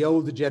in the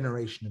older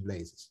generation of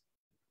lasers.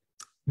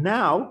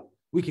 Now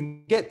we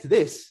can get to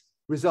this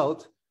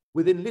result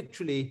within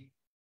literally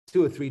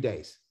 2 or 3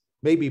 days,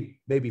 maybe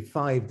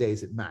 5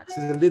 days at max.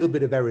 There's a little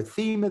bit of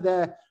erythema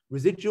there,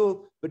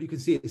 residual, but you can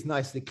see it's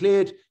nicely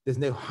cleared. There's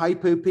no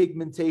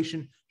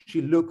hypopigmentation.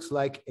 She looks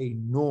like a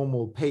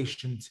normal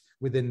patient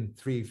within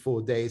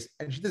 3-4 days,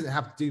 and she doesn't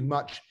have to do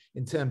much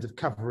in terms of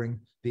covering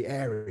the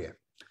area.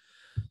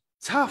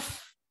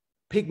 Tough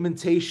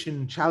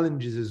pigmentation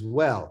challenges as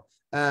well.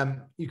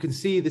 You can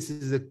see this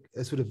is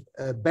a sort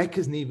of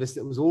Becker's nevus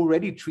that was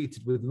already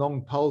treated with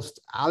long pulsed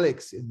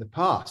Alex in the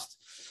past.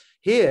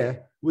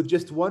 Here, with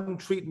just one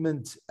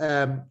treatment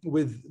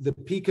with the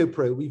Pico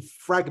Pro, we've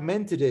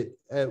fragmented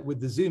it with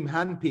the Zoom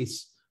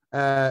handpiece,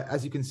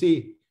 as you can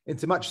see,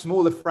 into much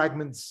smaller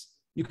fragments.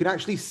 You can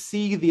actually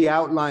see the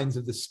outlines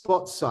of the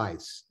spot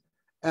size.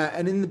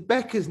 And in the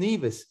Becker's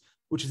nevus,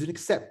 which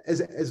is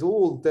as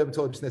all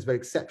dermatologists know, is a very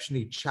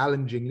exceptionally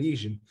challenging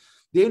lesion.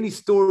 The only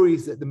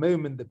stories at the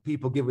moment that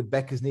people give with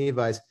Becker's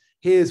nevi is,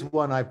 here's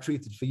one I've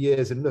treated for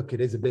years and look,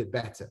 it is a bit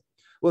better.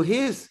 Well,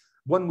 here's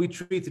one we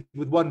treated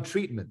with one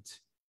treatment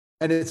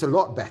and it's a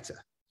lot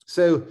better.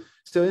 So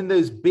in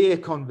those beer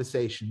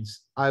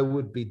conversations, I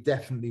would be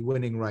definitely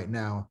winning right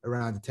now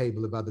around a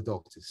table of other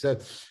doctors.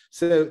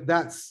 So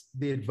that's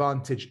the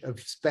advantage of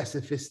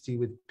specificity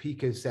with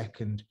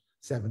picosecond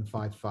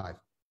 755.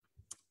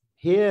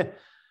 Here,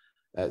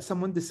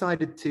 someone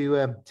decided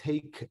to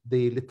take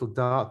the little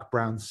dark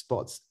brown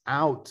spots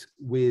out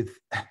with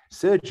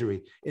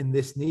surgery in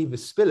this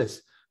nevus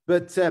spillus,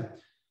 but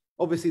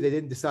obviously they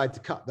didn't decide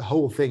to cut the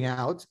whole thing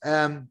out.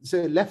 So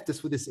it left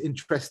us with this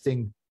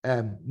interesting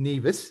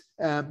nevus,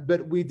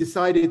 but we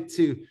decided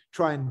to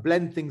try and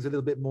blend things a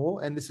little bit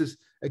more. And this is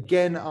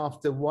again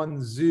after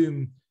one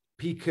Zoom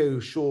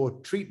Pico Shore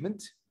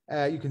treatment.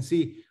 You can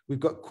see we've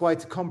got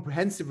quite a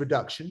comprehensive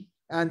reduction.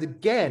 And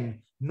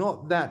again,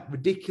 not that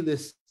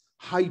ridiculous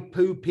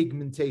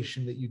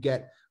hypopigmentation that you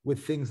get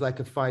with things like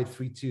a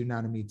 532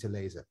 nanometer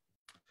laser.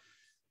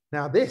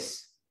 Now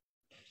this,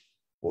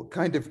 what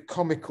kind of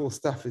comical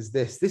stuff is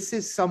this? This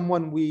is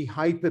someone we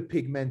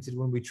hyperpigmented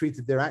when we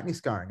treated their acne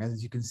scarring.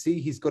 As you can see,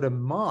 he's got a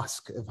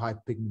mask of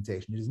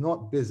hyperpigmentation. It is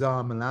not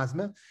bizarre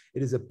melasma.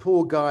 It is a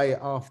poor guy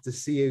after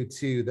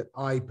CO2 that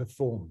I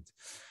performed.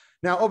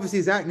 Now, obviously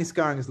his acne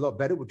scarring is a lot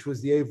better, which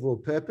was the overall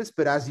purpose.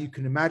 But as you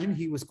can imagine,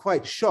 he was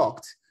quite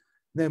shocked.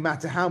 No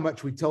matter how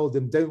much we told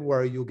him, don't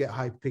worry, you'll get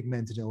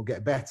hyperpigmented and it'll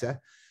get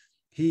better.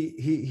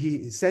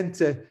 He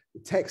sent a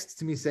text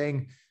to me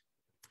saying,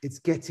 it's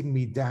getting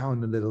me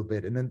down a little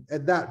bit. And then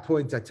at that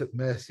point, I took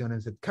mercy on him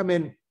and said, come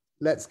in,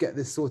 let's get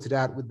this sorted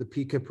out with the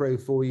Pico Pro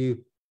for you.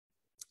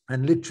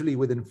 And literally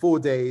within 4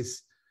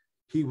 days,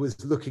 he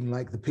was looking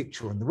like the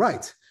picture on the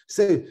right.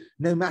 So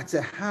no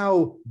matter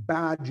how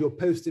bad your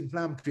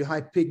post-inflammatory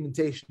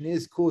hyperpigmentation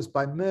is caused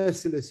by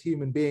merciless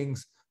human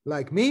beings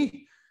like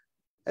me,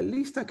 at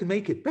least I can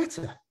make it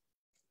better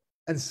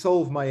and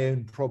solve my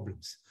own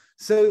problems.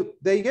 So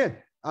there you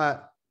go.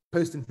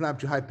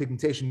 Post-inflammatory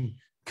hyperpigmentation,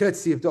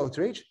 courtesy of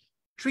Dr. H,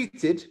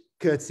 treated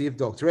courtesy of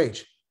Dr.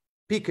 H.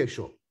 Pico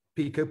Short,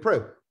 Pico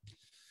Pro.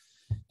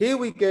 Here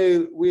we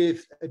go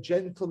with a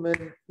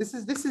gentleman. This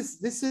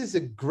is a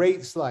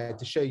great slide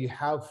to show you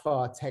how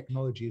far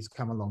technology has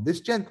come along.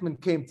 This gentleman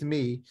came to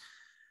me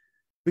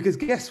Because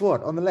guess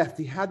what? On the left,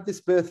 he had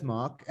this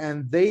birthmark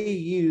and they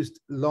used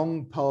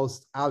long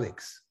pulsed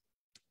Alex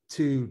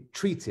to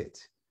treat it.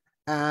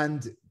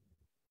 And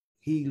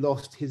he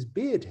lost his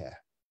beard hair.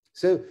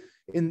 So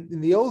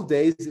in the old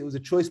days, it was a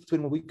choice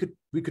between, well,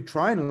 we could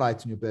try and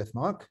lighten your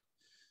birthmark,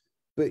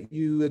 but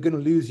you are going to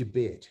lose your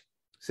beard.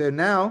 So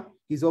now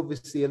he's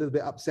obviously a little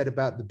bit upset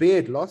about the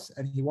beard loss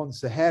and he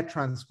wants a hair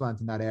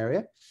transplant in that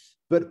area.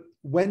 But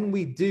when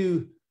we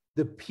do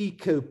the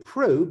Pico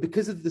Pro,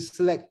 because of the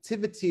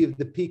selectivity of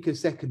the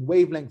picosecond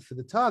wavelength for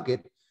the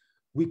target,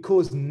 we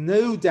cause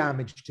no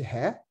damage to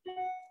hair.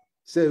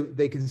 So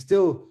they can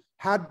still,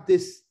 had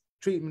this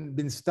treatment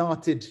been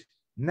started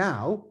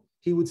now,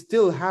 he would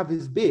still have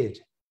his beard.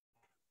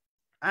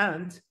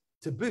 And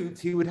to boot,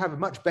 he would have a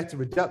much better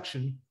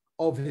reduction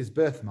of his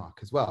birthmark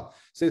as well.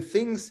 So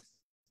things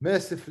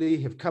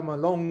mercifully have come a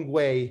long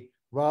way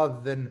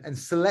and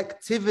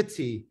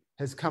selectivity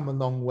has come a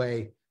long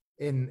way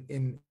and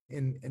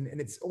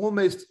it's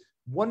almost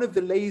one of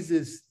the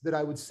lasers that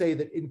I would say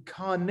that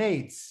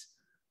incarnates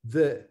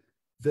the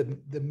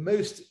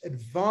most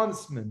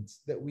advancement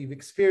that we've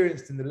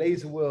experienced in the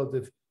laser world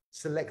of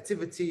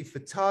selectivity for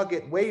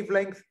target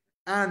wavelength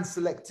and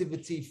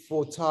selectivity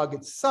for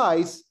target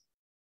size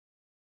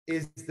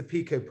is the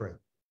Pico Pro.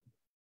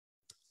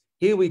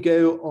 Here we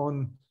go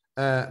on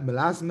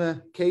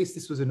melasma case.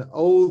 This was an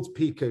old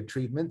Pico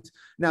treatment.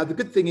 Now, the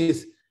good thing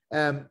is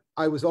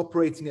I was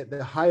operating at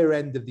the higher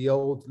end of the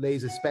old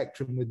laser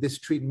spectrum with this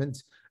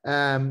treatment.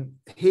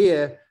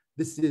 Here,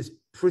 this is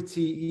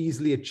pretty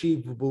easily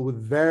achievable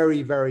with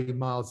very, very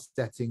mild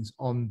settings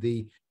on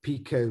the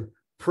Pico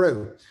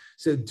Pro.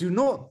 So do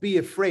not be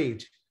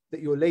afraid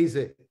that your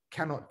laser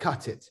cannot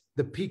cut it.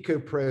 The Pico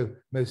Pro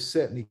most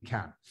certainly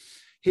can.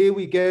 Here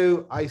we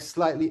go. I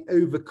slightly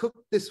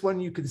overcooked this one.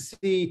 You can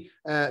see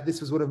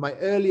this was one of my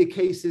earlier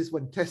cases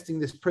when testing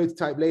this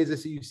prototype laser.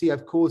 So you see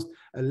I've caused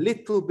a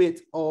little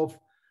bit of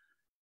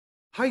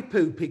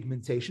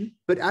hypopigmentation,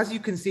 but as you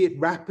can see, it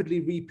rapidly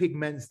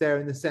repigments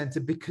there in the center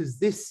because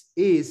this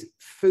is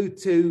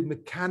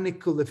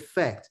photomechanical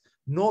effect,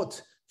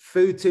 not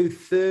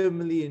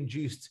photothermally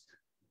induced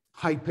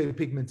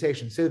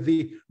hypopigmentation. So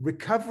the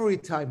recovery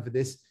time for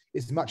this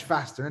is much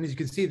faster. And as you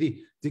can see,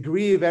 the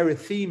degree of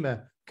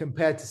erythema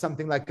compared to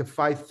something like a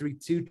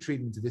 532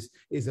 treatment to this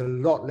is a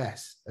lot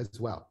less as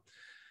well.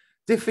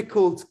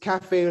 Difficult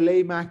cafe au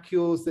lait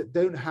macules that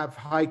don't have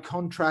high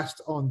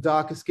contrast on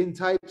darker skin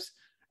types.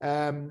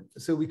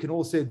 So we can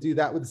also do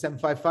that with the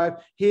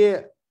 755.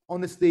 Here,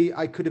 honestly,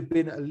 I could have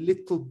been a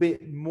little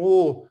bit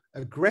more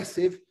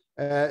aggressive.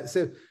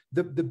 So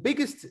the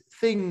biggest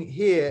thing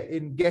here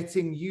in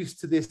getting used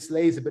to this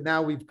laser, but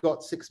now we've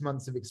got 6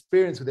 months of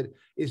experience with it,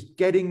 is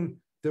getting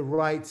the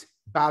right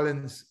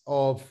balance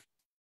of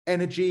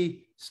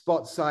energy,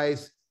 spot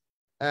size,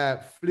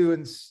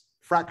 fluence,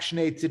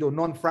 fractionated or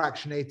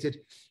non-fractionated.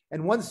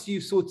 And once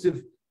you sort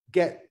of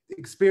get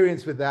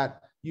experience with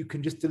that, you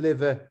can just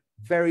deliver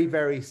very,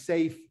 very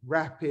safe,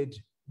 rapid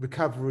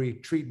recovery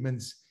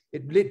treatments.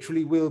 It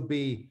literally will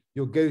be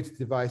your go-to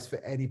device for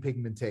any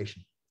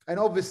pigmentation. And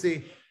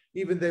obviously,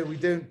 even though we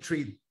don't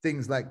treat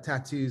things like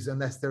tattoos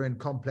unless they're in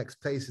complex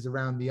places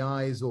around the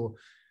eyes or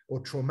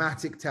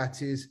traumatic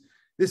tattoos,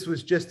 this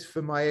was just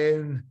for my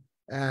own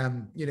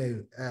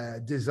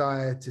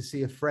desire to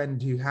see a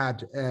friend who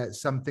had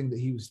something that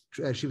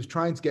she was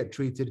trying to get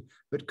treated,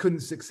 but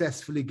couldn't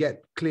successfully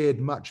get cleared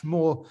much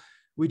more.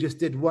 We just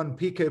did one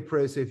Pico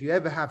Pro. So if you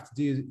ever have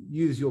to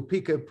use your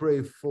Pico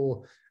Pro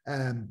for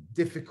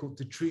difficult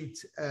to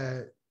treat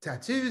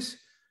tattoos,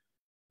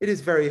 it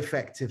is very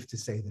effective to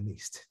say the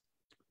least.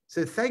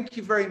 So thank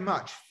you very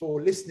much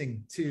for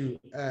listening to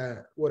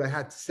what I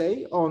had to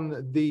say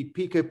on the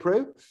Pico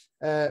Pro,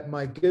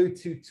 my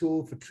go-to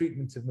tool for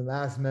treatment of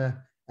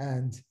melasma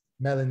and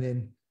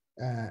melanin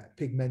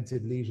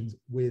pigmented lesions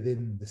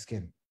within the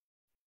skin.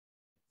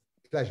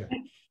 Pleasure.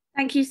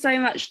 Thank you so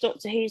much,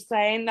 Dr.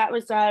 Hussein. That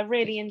was a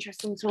really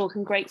interesting talk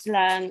and great to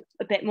learn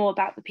a bit more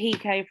about the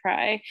Pico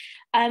Pro.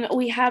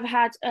 We have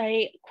had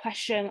a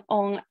question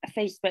on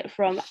Facebook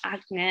from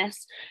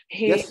Agnes,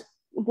 who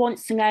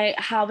wants to know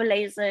how the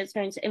laser is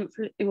going to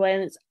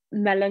influence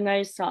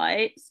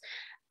melanocytes,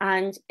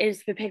 and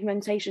is the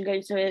pigmentation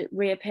going to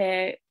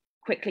reappear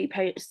quickly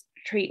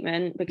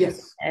post-treatment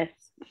because of this?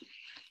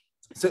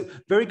 So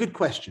very good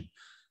question.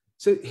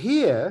 So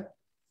here,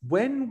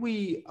 when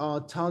we are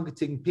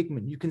targeting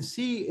pigment, you can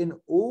see in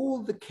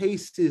all the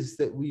cases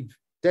that we've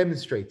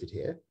demonstrated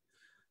here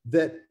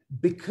that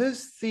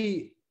because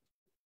the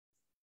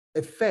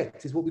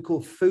effect is what we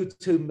call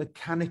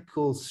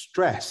photomechanical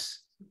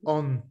stress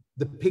on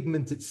the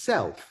pigment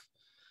itself,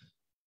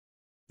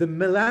 the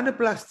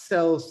melanoblast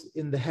cells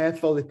in the hair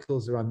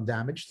follicles are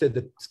undamaged, so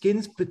the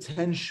skin's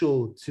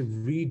potential to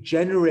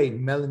regenerate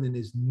melanin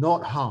is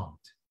not harmed.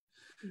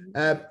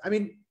 I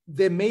mean,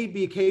 there may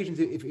be occasions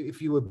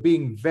if you were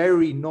being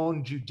very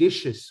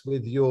non-judicious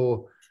with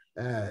your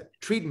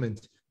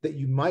treatment that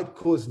you might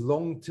cause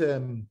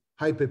long-term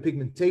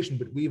hypopigmentation,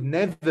 but we've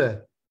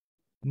never,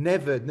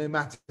 no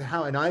matter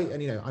how,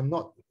 I'm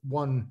not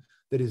one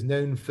that is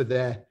known for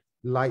their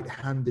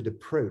light-handed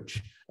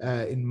approach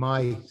in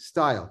my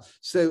style.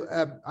 So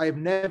I have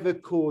never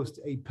caused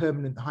a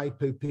permanent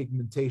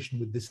hypopigmentation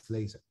with this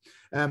laser.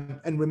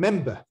 And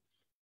remember,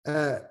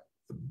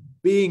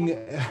 being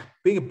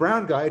a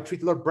brown guy, I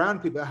treat a lot of brown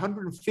people.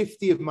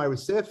 150 of my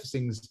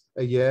resurfacings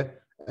a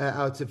year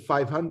out of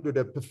 500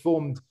 are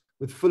performed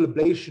with full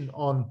ablation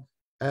on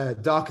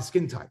darker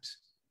skin types.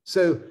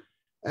 So,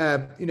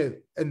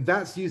 and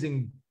that's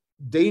using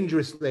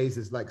dangerous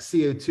lasers like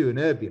CO2 and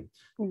erbium.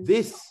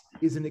 This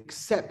is an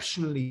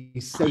exceptionally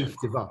safe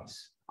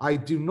device. I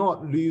do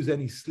not lose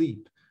any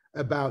sleep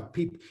about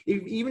people.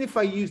 Even if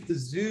I use the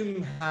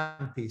Zoom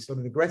handpiece on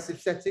an aggressive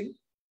setting,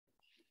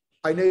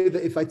 I know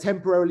that if I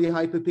temporarily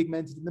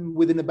hyperpigmented them,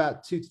 within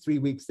about 2 to 3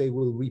 weeks, they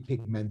will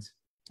repigment,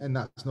 and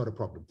that's not a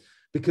problem.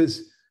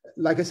 Because,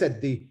 like I said,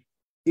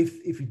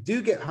 if you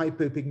do get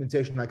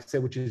hypopigmentation, like I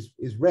said, which is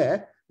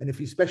rare, and if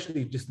you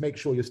especially just make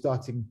sure you're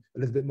starting a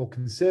little bit more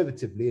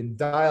conservatively and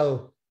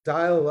dial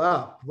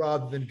up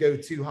rather than go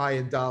too high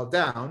and dial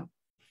down,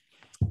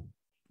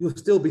 you'll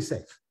still be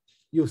safe.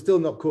 You'll still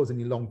not cause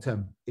any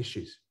long-term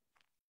issues.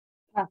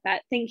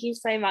 Perfect. Thank you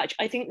so much.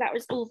 I think that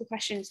was all the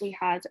questions we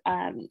had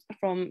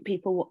from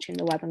people watching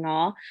the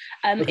webinar.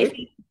 Okay. If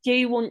you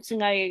do want to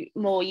know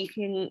more, you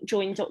can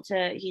join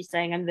Dr.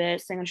 Hussein and the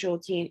Singashore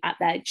team at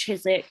their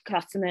Chiswick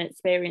Customer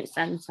Experience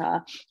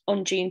Centre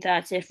on June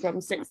 30th from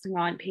 6 to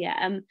 9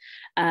 p.m,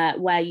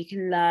 where you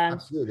can learn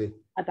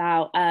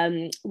about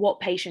what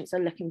patients are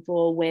looking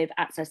for, with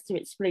access to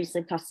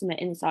exclusive customer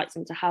insights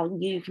into how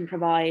you can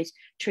provide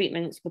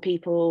treatments for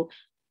people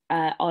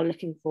are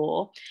looking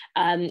for.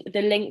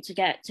 The link to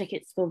get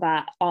tickets for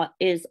that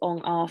is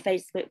on our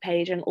Facebook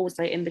page and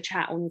also in the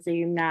chat on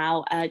Zoom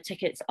now.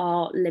 Tickets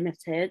are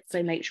limited,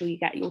 so make sure you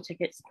get your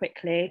tickets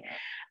quickly.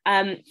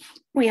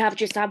 We have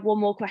just had one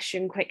more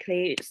question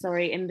quickly,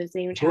 sorry, in the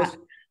Zoom chat,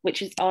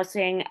 which is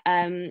asking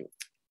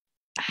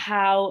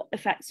how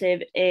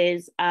effective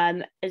is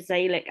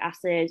azelaic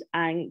acid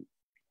and,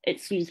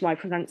 excuse my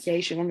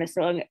pronunciation on this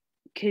one,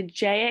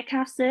 kojic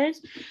acid.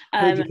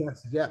 Kojic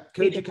acid, yeah.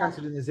 Kojic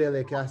acid and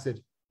azelaic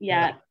acid.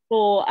 Yeah,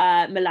 for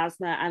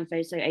melasma and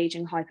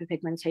photoaging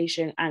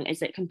hyperpigmentation, and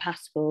is it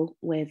compatible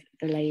with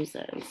the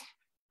lasers?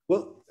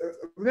 Well,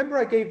 remember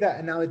I gave that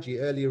analogy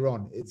earlier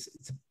on. It's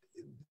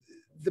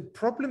the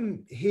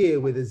problem here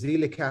with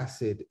azelaic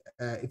acid.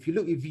 If you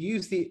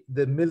use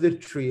the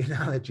military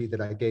analogy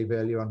that I gave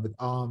earlier on with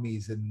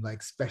armies and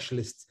like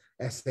specialist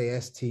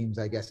SAS teams,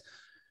 I guess,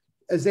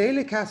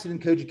 azelaic acid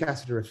and kojic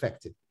acid are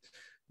effective.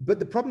 But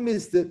the problem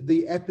is that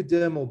the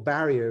epidermal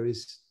barrier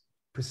is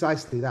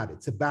precisely that.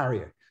 It's a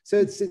barrier. So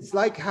it's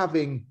like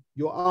having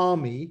your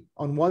army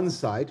on one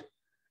side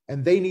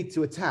and they need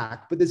to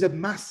attack, but there's a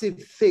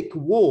massive thick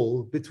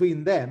wall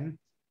between them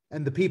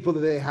and the people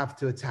that they have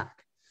to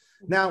attack.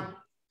 Now,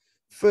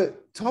 for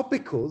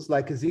topicals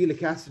like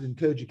azelaic acid and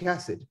kojic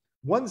acid,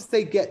 once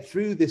they get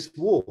through this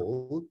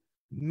wall,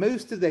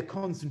 most of their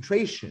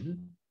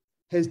concentration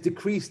has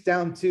decreased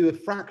down to a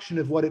fraction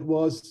of what it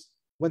was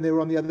when they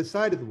were on the other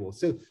side of the wall.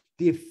 So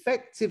the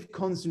effective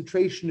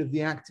concentration of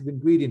the active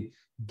ingredient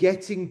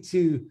getting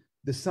to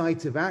the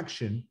site of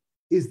action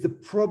is the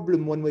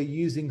problem when we're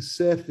using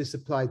surface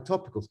applied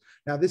topicals.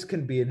 Now, this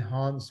can be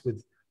enhanced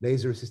with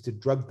laser assisted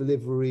drug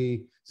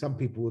delivery. Some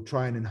people will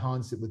try and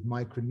enhance it with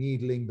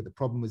microneedling, but the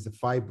problem is the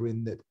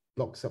fibrin that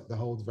blocks up the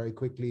holes very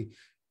quickly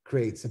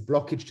creates a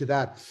blockage to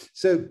that.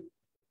 So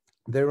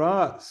there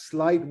are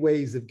slight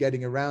ways of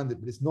getting around it,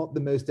 but it's not the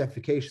most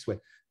efficacious way.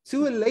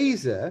 To a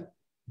laser,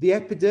 the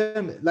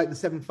epidermis, like the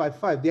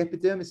 755, the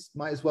epidermis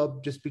might as well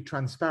just be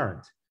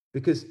transparent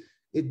because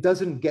it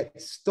doesn't get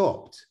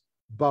stopped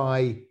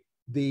by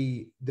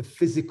the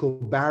physical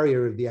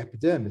barrier of the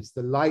epidermis.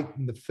 The light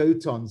and the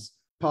photons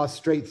pass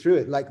straight through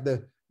it, like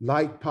the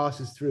light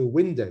passes through a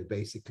window,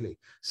 basically.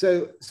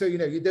 So you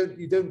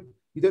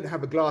don't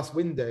have a glass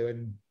window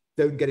and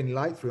don't get any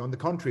light through. On the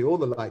contrary, all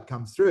the light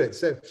comes through it.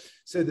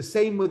 So the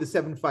same with the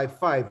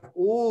 755,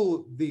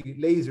 all the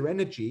laser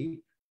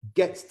energy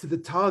gets to the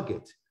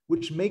target,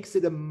 which makes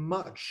it a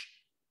much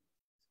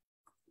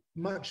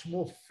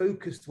more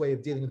focused way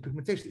of dealing with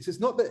pigmentation. So it's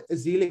not that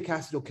azelaic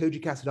acid or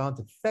kojic acid aren't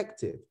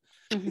effective.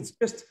 Mm-hmm. It's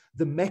just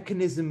the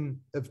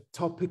mechanism of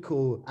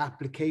topical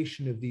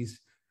application of these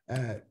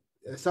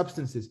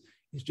substances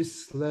is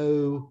just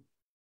slow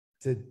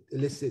to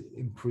elicit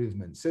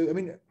improvement. So, I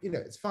mean,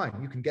 it's fine.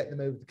 You can get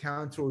them over the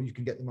counter or you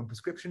can get them on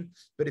prescription.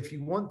 But if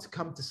you want to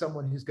come to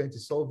someone who's going to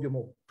solve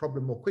your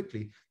problem more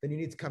quickly, then you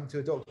need to come to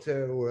a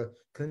doctor or a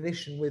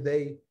clinician with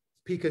a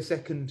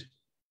picosecond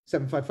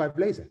 755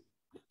 laser.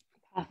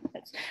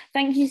 Perfect.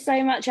 Thank you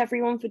so much,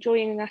 everyone, for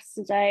joining us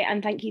today.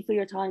 And thank you for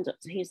your time,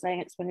 Dr. Hussein.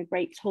 It's been a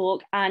great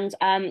talk. And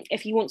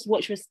if you want to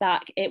watch us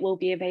back, it will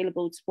be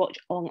available to watch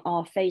on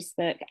our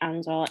Facebook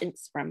and our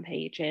Instagram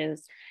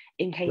pages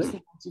in case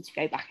you wanted to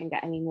go back and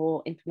get any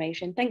more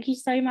information. Thank you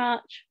so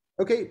much.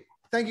 Okay.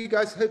 Thank you,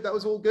 guys. Hope that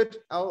was all good.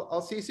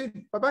 I'll see you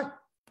soon. Bye-bye.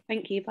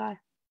 Thank you. Bye.